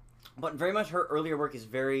 But very much her earlier work is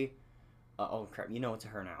very... oh, crap. You know it's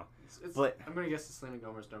her now. But I'm going to guess it's Selena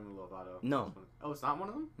Gomez, Demi Lovato. No. Oh, it's not one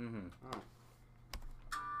of them? Mm-hmm. Oh.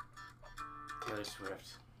 Taylor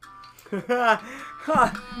Swift.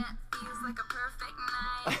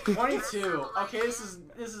 22. Okay, this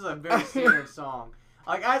is a very standard song.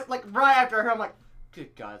 Right after her, I'm like,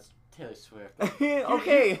 good God, it's Taylor Swift.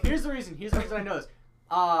 Okay. Here's the reason I know this.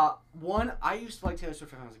 One, I used to like Taylor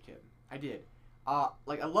Swift when I was a kid. I did. I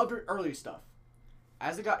loved her early stuff.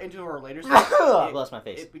 As it got into her later stuff, I lost my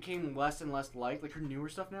face. It became less and less like her newer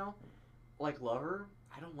stuff now. Like Lover,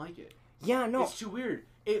 I don't like it. Yeah, no. It's too weird.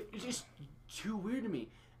 It's just too weird to me.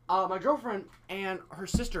 My girlfriend and her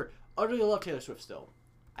sister utterly love Taylor Swift still.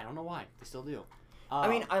 I don't know why. They still do. I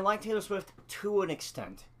mean, I like Taylor Swift to an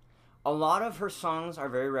extent. A lot of her songs are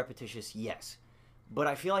very repetitious, yes. But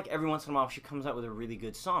I feel like every once in a while she comes out with a really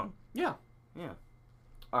good song. Yeah. Yeah.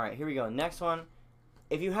 All right, here we go. Next one.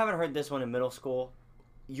 If you haven't heard this one in middle school,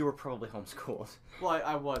 you were probably homeschooled. Well,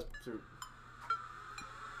 I was through.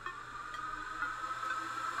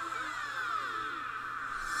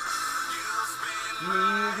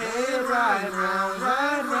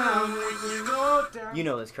 You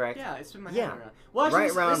know this, correct? Yeah, it's been my head around. Well, actually,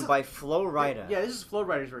 Right Round by Flo Rida. Yeah, this is Flo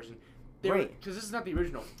Rida's version. Right. Because this is not the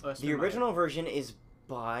original. The original version is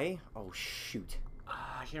by... Oh, shoot.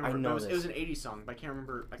 I can't remember. I know it was an 80s song, but I can't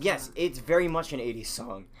remember. Yes, it's very much an 80s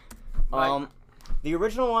song. The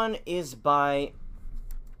original one is by...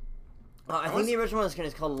 I think the original one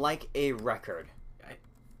is called Like a Record.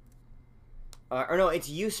 Or no, it's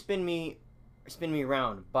You Spin Me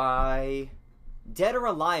Round by... Dead or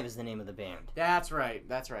Alive is the name of the band. That's right.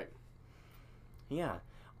 Yeah.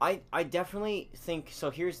 I definitely think... So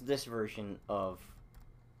here's this version of...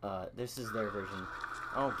 this is their version.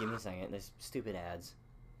 Oh, give me a second. There's stupid ads.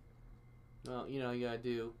 Well, you gotta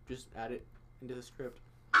do. Just add it into the script.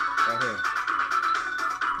 Right here.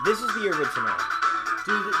 This is the original.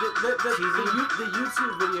 Dude, the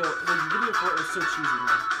YouTube video, the video for it was so cheesy,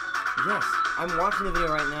 man. Yes, I'm watching the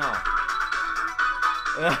video right now.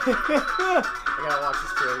 I gotta watch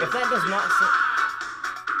this too. If that does not...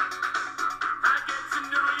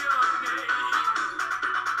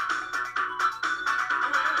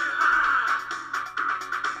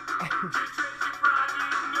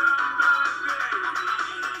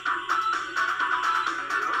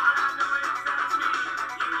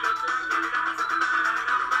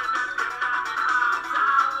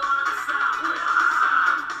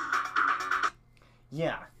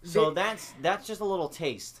 So that's just a little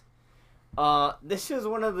taste. This is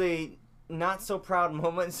one of the not so proud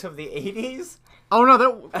moments of the 80s. Oh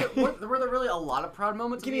no, were there really a lot of proud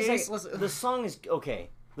moments? Give me a second. The song is okay.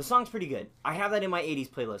 The song's pretty good. I have that in my 80s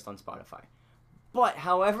playlist on Spotify. But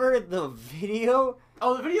however, the video.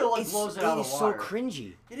 Oh, the video like blows it out of the water. It is so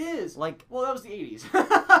cringy. It is. Like, well, that was the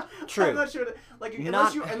 80s. True. I'm not sure. Like,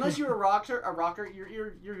 unless you're a rocker,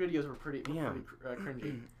 your videos were pretty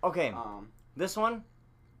cringy. Okay. This one,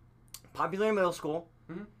 popular in middle school.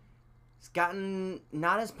 Mm-hmm. It's gotten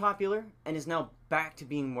not as popular and is now back to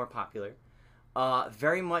being more popular.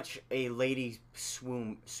 Very much a lady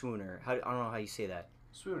swooner. I don't know how you say that.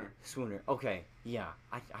 Swooner. Okay. Yeah.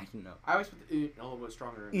 I didn't know. I always put the a little bit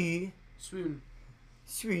stronger. Swoon.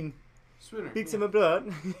 Swooner. Big some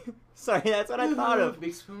blood. Sorry, that's what I thought of.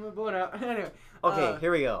 Big spoon of blood out. Anyway. Okay,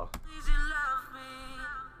 here we go.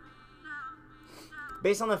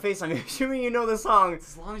 Based on the face, I'm assuming you know the song.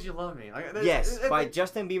 As long as you love me. Yes, by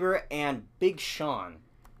Justin Bieber and Big Sean.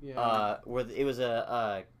 Yeah. Where it was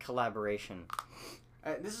a collaboration.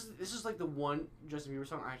 This is like the one Justin Bieber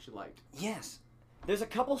song I actually liked. Yes. There's a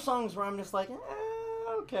couple songs where I'm just like,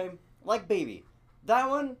 okay. Like Baby. That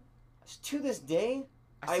one, to this day,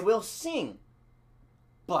 I will sing.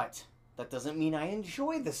 But that doesn't mean I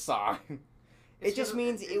enjoy the song. It just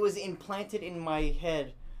means it was implanted in my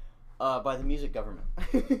head by the music government.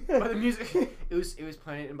 By the music, it was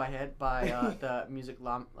planted in my head by the music it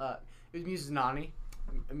was Music Nani.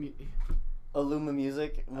 Illuma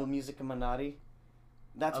Music, Music Illuminati.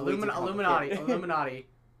 That's Illuminati.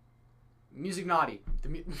 Music Naughty.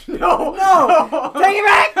 No! Take it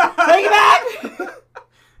back! Take it back!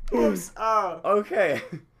 Oops. Okay.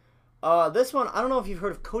 This one, I don't know if you've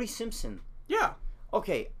heard of Cody Simpson. Yeah.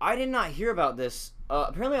 Okay, I did not hear about this.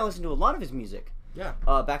 Apparently, I listened to a lot of his music. Yeah.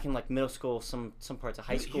 Back in like middle school, some parts of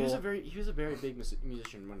high school. He was a very big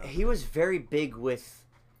musician when he was very big with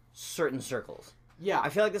certain circles. Yeah. I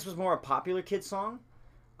feel like this was more a popular kid song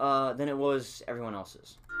than it was everyone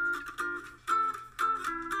else's.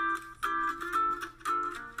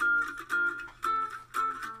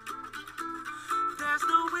 There's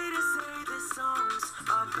no way to say this song's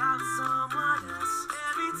about someone else.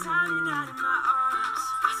 Every time you're not in my arms,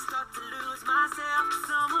 I start to lose myself.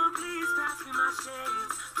 Someone please pass me my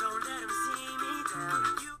shades. Don't let them see me down.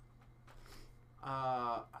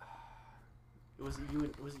 Was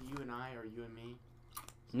it you and I or you and me?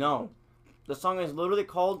 No. The song is literally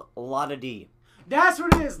called La Da Dee. That's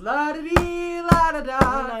what it is. La da dee, la da da.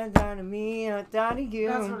 La da da me, la da da you.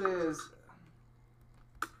 That's what it is.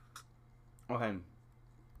 Okay.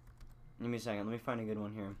 Give me a second. Let me find a good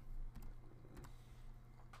one here.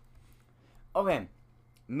 Okay.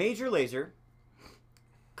 Major Lazer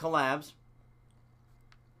collabs.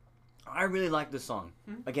 I really like this song.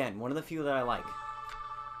 Again, one of the few that I like.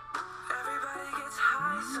 Everybody gets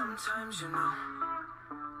high sometimes, you know.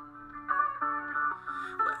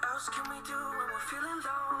 What else can we do when we're feeling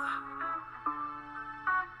low?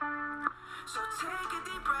 So take a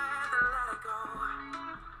deep breath and let it go.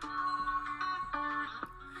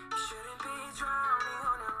 You shouldn't be drowning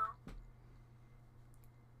on your own.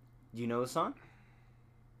 Do you know the song?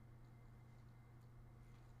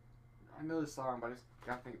 I know this song, but I just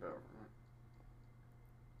gotta think about it.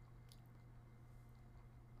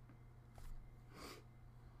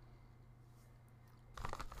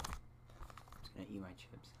 I'm gonna eat my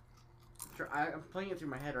chips. I'm playing it through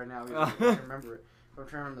my head right now. I can't remember it. I'm trying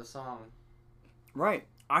to remember the song. Right.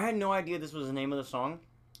 I had no idea this was the name of the song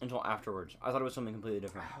until afterwards. I thought it was something completely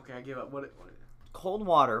different. Okay, I give up. What? Cold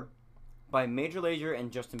Water by Major Lazer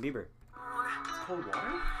and Justin Bieber. It's Cold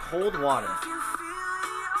Water? Cold Water. If you feel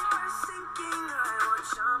you're sinking, I will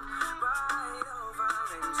jump right over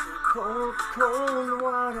into Cold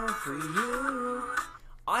water for you.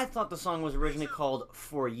 I thought the song was originally called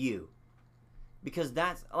For You. Because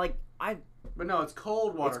that's, like, But no, it's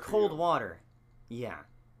Cold Water. It's Cold Water. Yeah.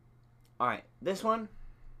 Alright, this one,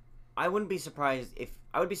 I would be surprised if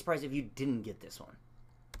you didn't get this one.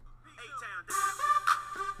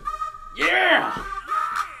 Yeah!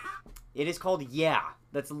 It is called Yeah.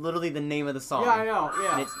 That's literally the name of the song. Yeah, I know,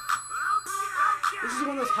 yeah. And it's, this is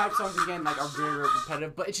one of those hype songs, again, like, are very, very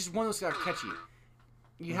repetitive, but it's just one of those that are catchy.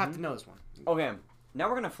 You have to know this one. okay, now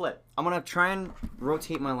we're going to flip. I'm going to try and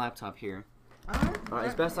rotate my laptop here. Alright.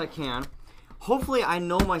 As best I can. Hopefully I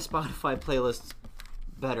know my Spotify playlists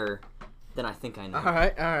better than I think I know.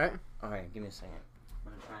 Alright. Alright, give me a second.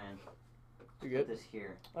 I'm going to try and You put good? this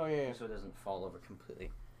here. Oh, yeah. So it doesn't fall over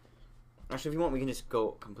completely. Actually, if you want, we can just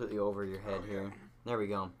go completely over your head here. There we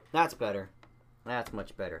go. That's better. That's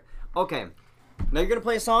much better. Okay. Now you're going to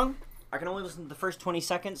play a song. I can only listen to the first 20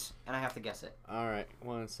 seconds, and I have to guess it. All right,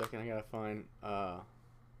 1 second. I gotta find.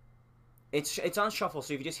 It's on shuffle,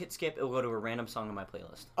 so if you just hit skip, it'll go to a random song on my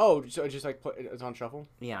playlist. Oh, so just like it's on shuffle.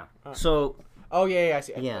 Yeah. Oh. So. Oh yeah, I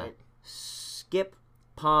see. Yeah. Skip,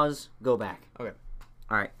 pause, go back. Okay.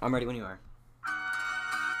 All right, I'm ready when you are.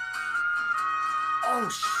 Oh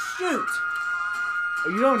shoot! Oh,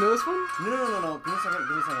 you don't know this one? No. Give me a second.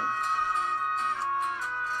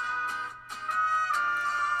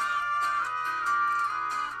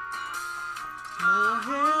 My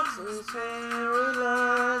head was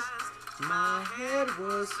paralyzed. My head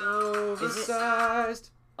was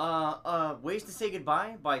oversized. Ways to Say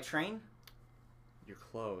Goodbye by Train. You're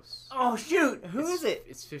close. Oh shoot! Who is it?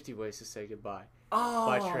 It's 50 Ways to Say Goodbye. Oh.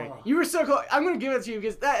 By Train. You were so close. I'm gonna give it to you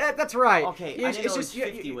because that's right. Okay, I didn't know it was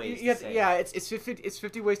 50 ways to say. Yeah, it's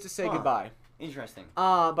 50 Ways to Say Goodbye. Interesting.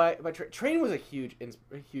 By Train was a huge thing.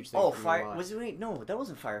 Oh, for me. was it? Wait, no, that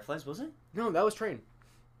wasn't Fireflies, was it? No, that was Train.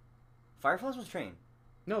 Fireflies was Train.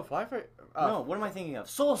 No, Fireflies. No, what am I thinking of?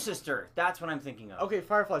 Soul Sister. That's what I'm thinking of. Okay,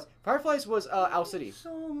 Fireflies. Fireflies was Owl City.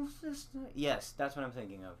 Soul Sister. Yes, that's what I'm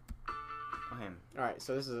thinking of. Okay. All right,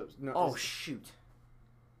 so this is no. Oh shoot!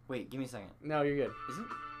 Wait, give me a second. No, you're good. Is it?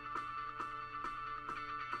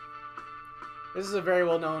 This is a very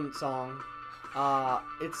well-known song. I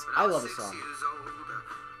love this song.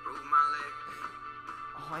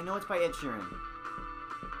 Oh, I know it's by Ed Sheeran.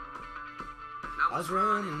 I was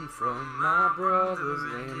running from my brothers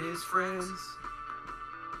and his friends.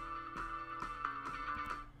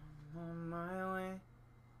 On my way.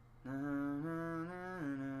 Na, na, na,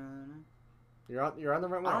 na. You're on the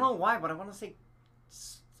right one. I don't know why, but I want to say.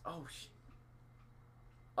 Oh,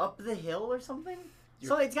 Up the Hill or something.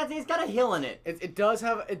 So it's got a hill in it. It does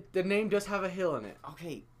have the name does have a hill in it.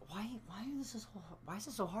 Okay, why is this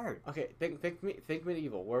so hard? Okay, think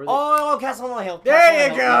medieval. Where were they? Oh, Castle on the Hill. There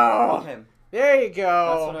you go. Okay. There you go.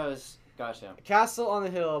 That's what I was. Gotcha. Castle on the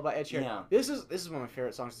Hill by Ed Sheeran. Yeah. This is one of my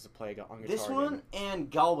favorite songs to play on guitar. This one and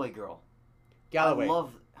Galway Girl. Galloway. I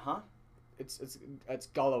love, huh? It's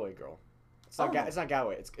Galloway Girl. It's not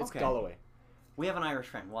Galloway. It's Okay. Galloway. We have an Irish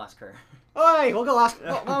friend. We'll ask her. Oh, hey, we'll go ask.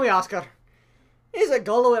 Why don't we ask her? Is it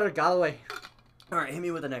Galloway or Galloway? All right, hit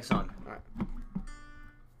me with the next song.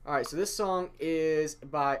 All right. So this song is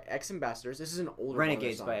by Ex Ambassadors. This is an older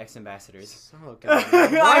Renegades song. by Ex Ambassadors. Oh god!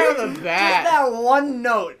 Right on the bat. Just that one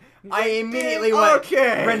note, I immediately went.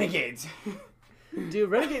 Okay. Renegades. Dude,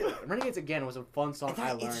 Renegades again was a fun song.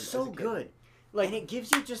 I learned. It's so as a kid. good. And it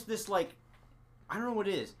gives you just this like, I don't know what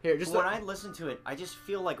it is. Here, just when I listen to it, I just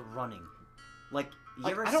feel like running. Like you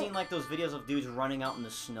ever seen like those videos of dudes running out in the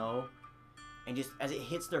snow, and just as it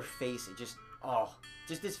hits their face, it just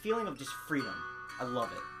just this feeling of just freedom. I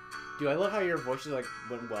love it. Dude, I love how your voice just like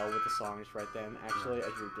went well with the song just right then. Actually, as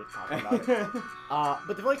you were just talking about it.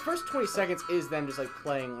 But the like first 20 seconds is them just like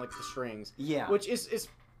playing like the strings. Yeah. Which is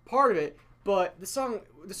part of it. But the song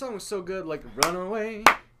was so good. Like Run Away.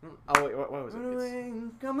 Oh wait, what was it? Run away,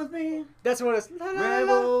 come with me. That's what it's. La, la,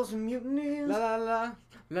 Rebels and mutineers. la la la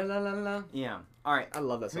la la la la. Yeah. All right. I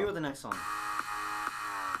love that Hit me song. with the next song.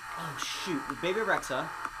 Oh shoot, with Baby Rexha.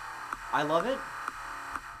 I love it.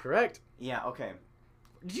 Correct. Yeah. Okay.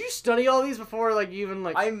 Did you study all these before, like you even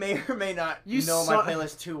like? I may or may not You know saw- my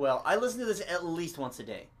playlist too well. I listen to this at least once a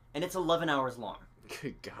day, and it's 11 hours long.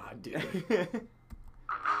 Good God, dude.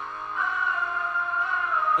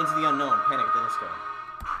 Into the Unknown, Panic at the Disco.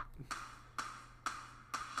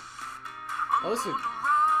 Oh, listen.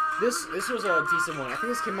 This was a decent one. I think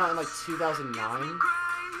this came out in like 2009.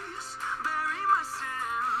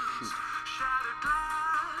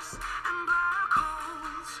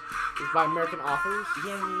 It's by American authors.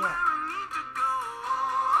 Yeah.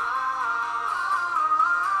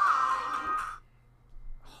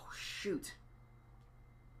 Oh shoot.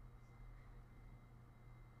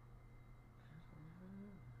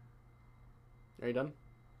 Are you done?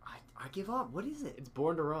 I give up. What is it? It's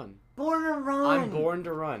Born to Run. Born to Run. I'm Born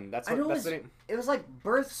to Run. That's I know that's the name. It was like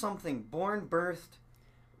birth something. Born, birthed.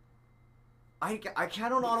 I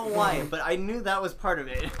don't know why, but I knew that was part of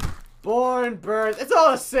it. Born, birth. It's all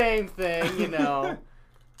the same thing, you know.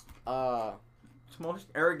 It's most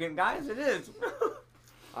arrogant guys. It is.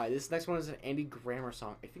 Alright, this next one is an Andy Grammer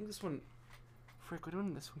song. I think this one. Frick,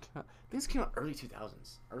 when this one came out? I think this came out early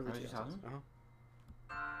 2000s. Early 2000s. Uh-huh.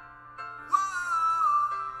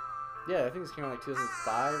 Yeah, I think this came out like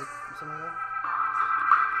 2005 or something like that.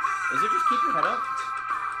 Is it just Keep Your Head Up?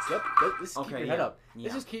 Yep, this is Keep Your Head Up. Yeah.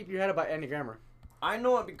 This is Keep Your Head Up by Andy Grammer. I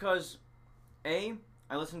know it because, I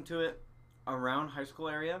listened to it around high school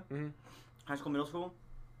area, high school, middle school,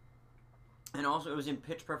 and also it was in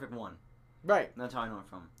Pitch Perfect 1. Right. That's how I know it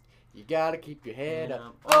from. You gotta keep your head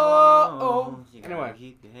up. You Anyway, gotta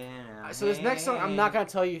keep your head up. so this next song, I'm not gonna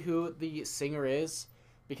tell you who the singer is,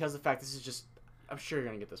 because of the fact this is just. I'm sure you're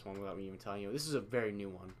gonna get this one without me even telling you. This is a very new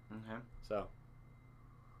one. Okay. So.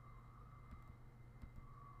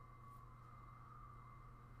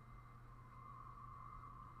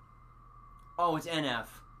 Oh, it's NF.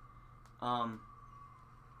 Oh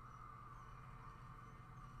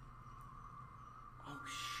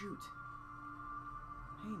shoot.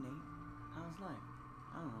 Hey Nate, how's life?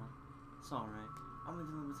 I don't know. It's all right. I've been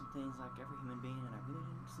dealing with some things like every human being, and I really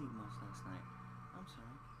didn't sleep much last night. I'm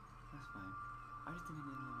sorry. That's fine. I just think I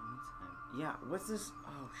need a little me time. Yeah. What's this?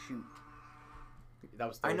 Oh shoot. That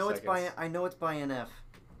was 30 I know seconds. it's by. I know it's by NF.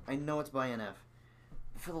 I know it's by NF.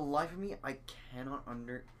 For the life of me, I cannot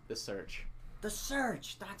The Search. The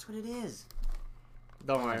Search. That's what it is.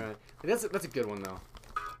 Don't worry, man. That's a good one though.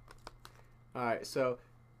 All right, so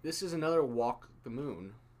this is another Walk the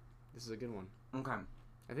Moon. This is a good one. Okay.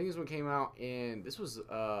 I think this one came out in. This was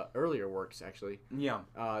earlier works actually. Yeah.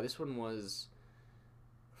 This one was.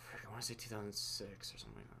 I want to say 2006 or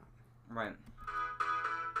something like that. Right.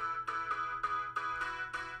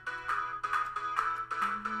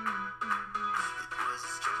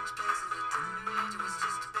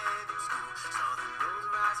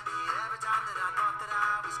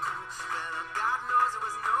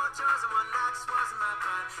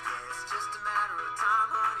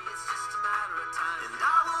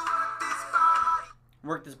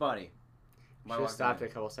 Work this body. Should have stopped it a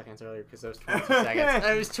couple seconds earlier because there was 22 seconds.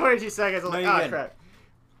 It was 22 seconds. I was like, oh, crap.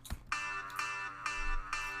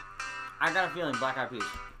 I got a feeling Black Eyed Peas.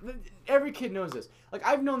 Every kid knows this. Like,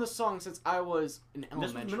 I've known this song since I was in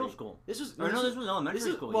elementary. This was middle school. This was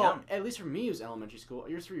elementary school. Well, yeah. At least for me, it was elementary school.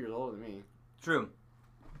 You're 3 years older than me. True.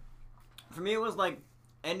 For me, it was like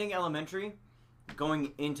ending elementary,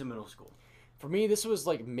 going into middle school. For me, this was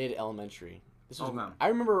like mid-elementary. This was. Okay.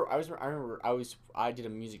 I did a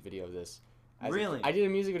music video of this. Really? I did a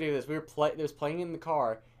music video of this. It was playing in the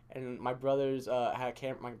car, and my brothers had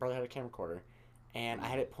a my brother had a camcorder, and I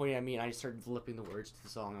had it pointed at me, and I just started flipping the words to the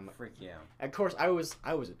song. I'm like, freak yeah. Of course, I was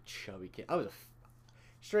a chubby kid.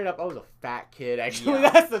 Straight up, I was a fat kid. Actually,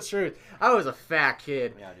 That's the truth. I was a fat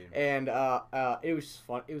kid. Yeah, dude. And it was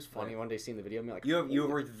fun. It was funny one day seeing the video. Like, you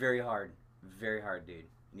worked very hard, dude.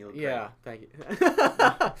 You look yeah, great. thank you.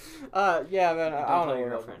 Yeah, man. I don't know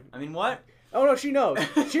your girlfriend. I mean, what? Oh no, she knows.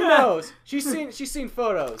 She knows. She's seen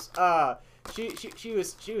photos. She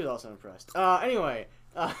was also impressed. Anyway.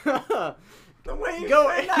 The way you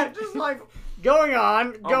say that, just like moving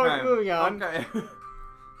on. Okay.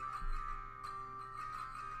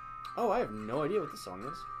 Oh, I have no idea what this song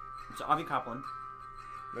is. It's Avi Kaplan.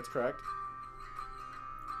 That's correct.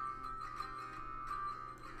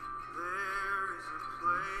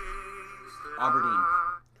 Aberdeen.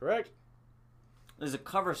 Correct. There's a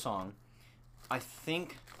cover song, I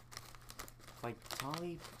think, by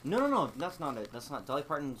Dolly. No, that's not it. That's not Dolly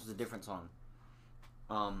Parton's. A different song.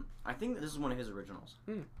 I think that this is one of his originals.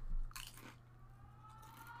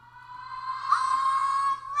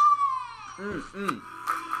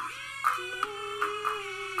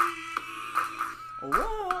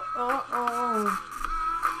 Oh.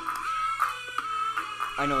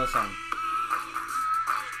 I know this song.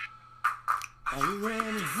 Are you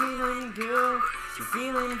ready? Feeling good? You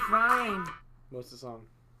feeling fine? What's the song?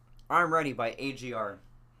 I'm Ready by AGR.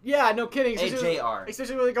 Yeah, no kidding. AJR.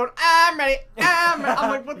 Especially when they're going, I'm ready. I'm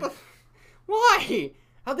like, what the? Why?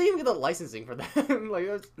 How'd they even get the licensing for that? Like,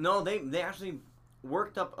 no, they actually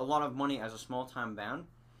worked up a lot of money as a small time band,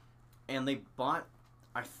 and they bought,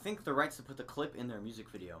 I think, the rights to put the clip in their music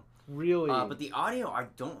video. Really? But the audio, I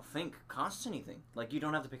don't think costs anything. Like, you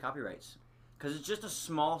don't have to pay copyrights, because it's just a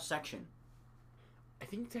small section. I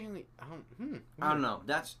think technically, I don't know.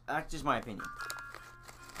 That's just my opinion.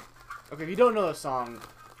 Okay, if you don't know the song,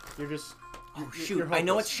 you're just. Oh shoot! I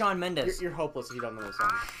know it's Shawn Mendes. You're hopeless if you don't know the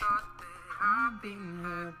song.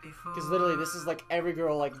 Because literally, this is like every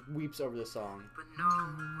girl like weeps over this song. But no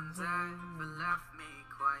one's ever left me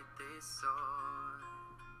quite this sore.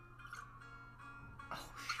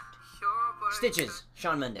 Stitches,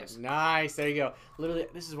 Shawn Mendes. Nice, there you go. Literally,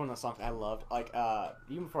 this is one of the songs I loved. Like,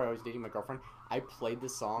 even before I was dating my girlfriend, I played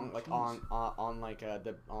this song like on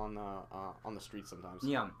the street sometimes.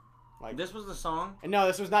 Yeah. Like, this was the song. And no,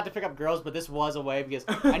 this was not to pick up girls, but this was a way because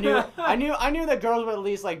I knew that girls would at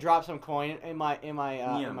least like drop some coin in my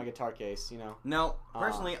guitar case, you know. No,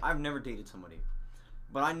 personally, I've never dated somebody,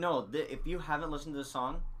 but I know that if you haven't listened to this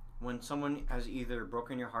song, when someone has either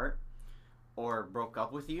broken your heart or broke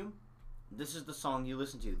up with you, this is the song you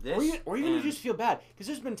listen to. This, or even you just feel bad because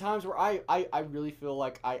there's been times where I really feel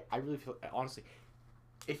like I really feel honestly,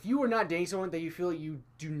 if you are not dating someone that you feel you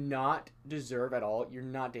do not deserve at all, you're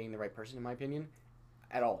not dating the right person, in my opinion,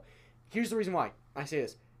 at all. Here's the reason why I say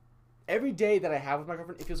this. Every day that I have with my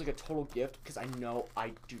girlfriend, it feels like a total gift because I know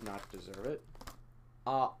I do not deserve it.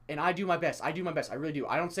 And I do my best. I really do.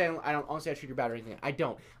 I don't say I treat her bad or anything. I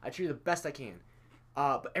don't. I treat her the best I can.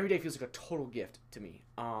 But every day feels like a total gift to me.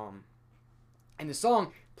 And the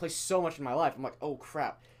song plays so much in my life. I'm like, oh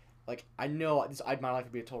crap. Like, I know my life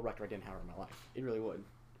would be a total wreck if I didn't have her in my life. It really would.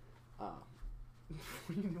 What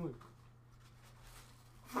are you doing?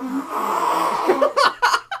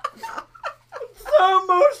 So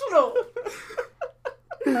emotional.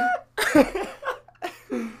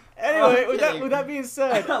 Anyway, with that being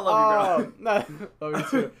said, I love you, bro. Love you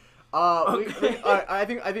too. Okay. I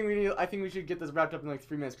think we should get this wrapped up in like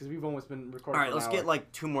 3 minutes because we've almost been recording. All right, let's get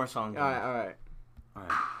like 2 more songs. All right. When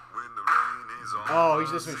the rain is on Oh, you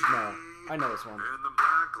should just finished now. I know this one. and the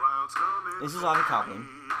black clouds come in This is Avi Copland.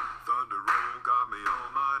 Thunder roll got me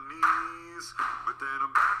on my knees, but then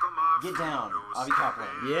I'm back on my Get feet. down, No Avi Copland.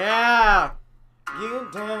 Yeah.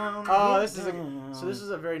 Get down. Oh, get this is down. so. This is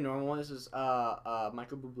a very normal one. This is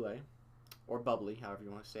Michael Bublé, or Bubbly, however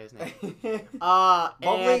you want to say his name.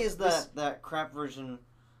 Bubbly is this- that crap version.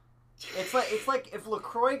 It's like if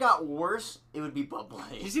LaCroix got worse, it would be Bubbly.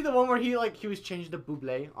 You see the one where he was changing the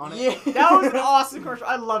Bublé on it? Yeah. That was an awesome commercial.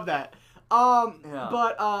 I love that. Yeah.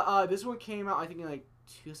 But this one came out I think in like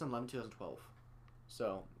 2011, 2012.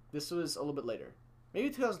 So this was a little bit later. Maybe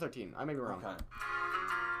 2013. I may be wrong. Okay.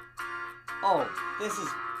 Oh, this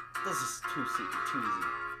is too easy.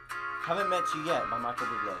 Haven't Met You Yet by Michael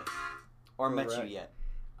Bublé. Or Met You Correct. Yet.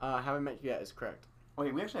 Haven't Met You Yet is correct.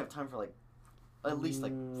 Wait, we actually have time for like at least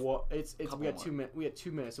like what? It's we couple got more. 2 minutes. We had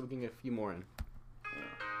 2 minutes, so we can get a few more in. Yeah.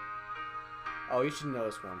 Oh, you should know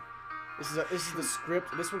this one. This is the script.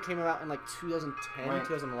 This one came out in like 2010, Right.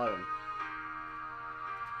 2011.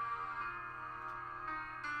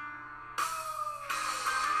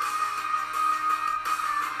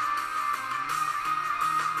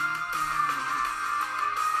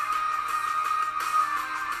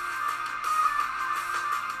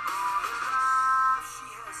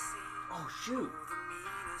 Oh shoot.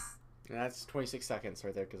 And that's 26 seconds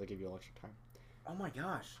right there because I give you all extra time. Oh my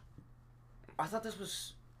gosh. I thought this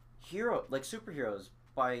was superheroes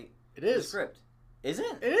by It the is. script. Is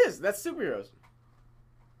it? It is. That's superheroes.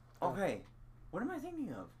 Okay. What am I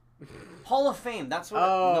thinking of? Hall of Fame. That's what.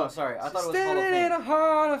 Oh. No, sorry. I thought it was Hall of Standing in Fame. a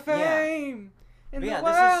Hall of Yeah. Fame. And But yeah, the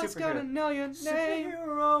this is world's superhero. gonna know your name.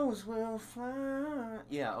 Superheroes will fly.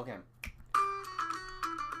 Yeah. Okay.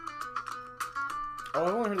 Oh,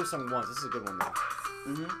 I've only heard this song once. This is a good one though.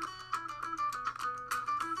 Mhm.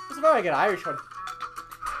 It's a very good Irish one.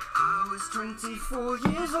 I was 24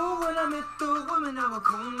 years old when I met the woman I would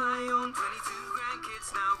call my own. 22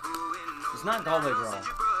 grandkids now growing old. It's not Galway Girl. Said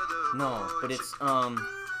your brother No, but it's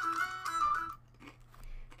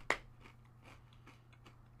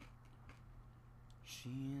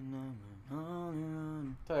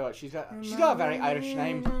Tell you what, she's got a very Irish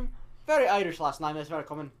name. Very Irish last name. That's very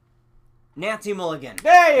common. Nancy Mulligan.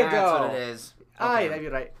 There you That's go. what it is. Aye, Okay. that'd be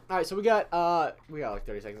right. All right, so we got like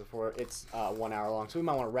 30 seconds before it's 1 hour long, so we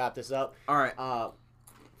might want to wrap this up. All right.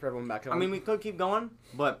 For everyone back home. I mean, we could keep going,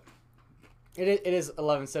 but it is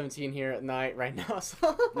 11:17 here at night right now.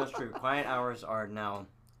 So that's true. Quiet hours are now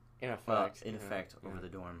in effect. in effect over the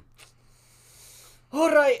dorm. All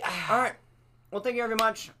right. All right. Well, thank you very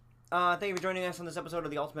much. Thank you for joining us on this episode of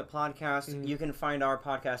the Ultimate Podcast. Mhm. You can find our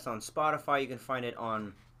podcast on Spotify. You can find it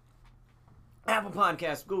on Apple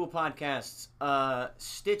Podcasts, Google Podcasts,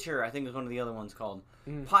 Stitcher, I think is one of the other ones called.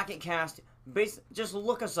 Mhm. Pocket Cast. Just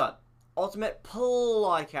look us up. Ultimate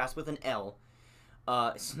Podcast with an L.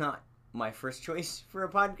 It's not my first choice for a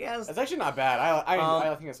podcast. That's actually not bad.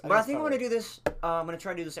 I think it's. But I think I'm going to do this. I'm going to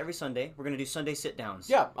try to do this every Sunday. We're going to do Sunday sit-downs.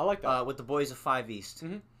 Yeah, I like that. With the boys of 5 East.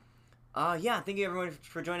 Mhm. Yeah, thank you everyone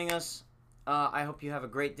for joining us. I hope you have a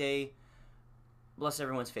great day. Bless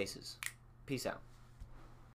everyone's faces. Peace out.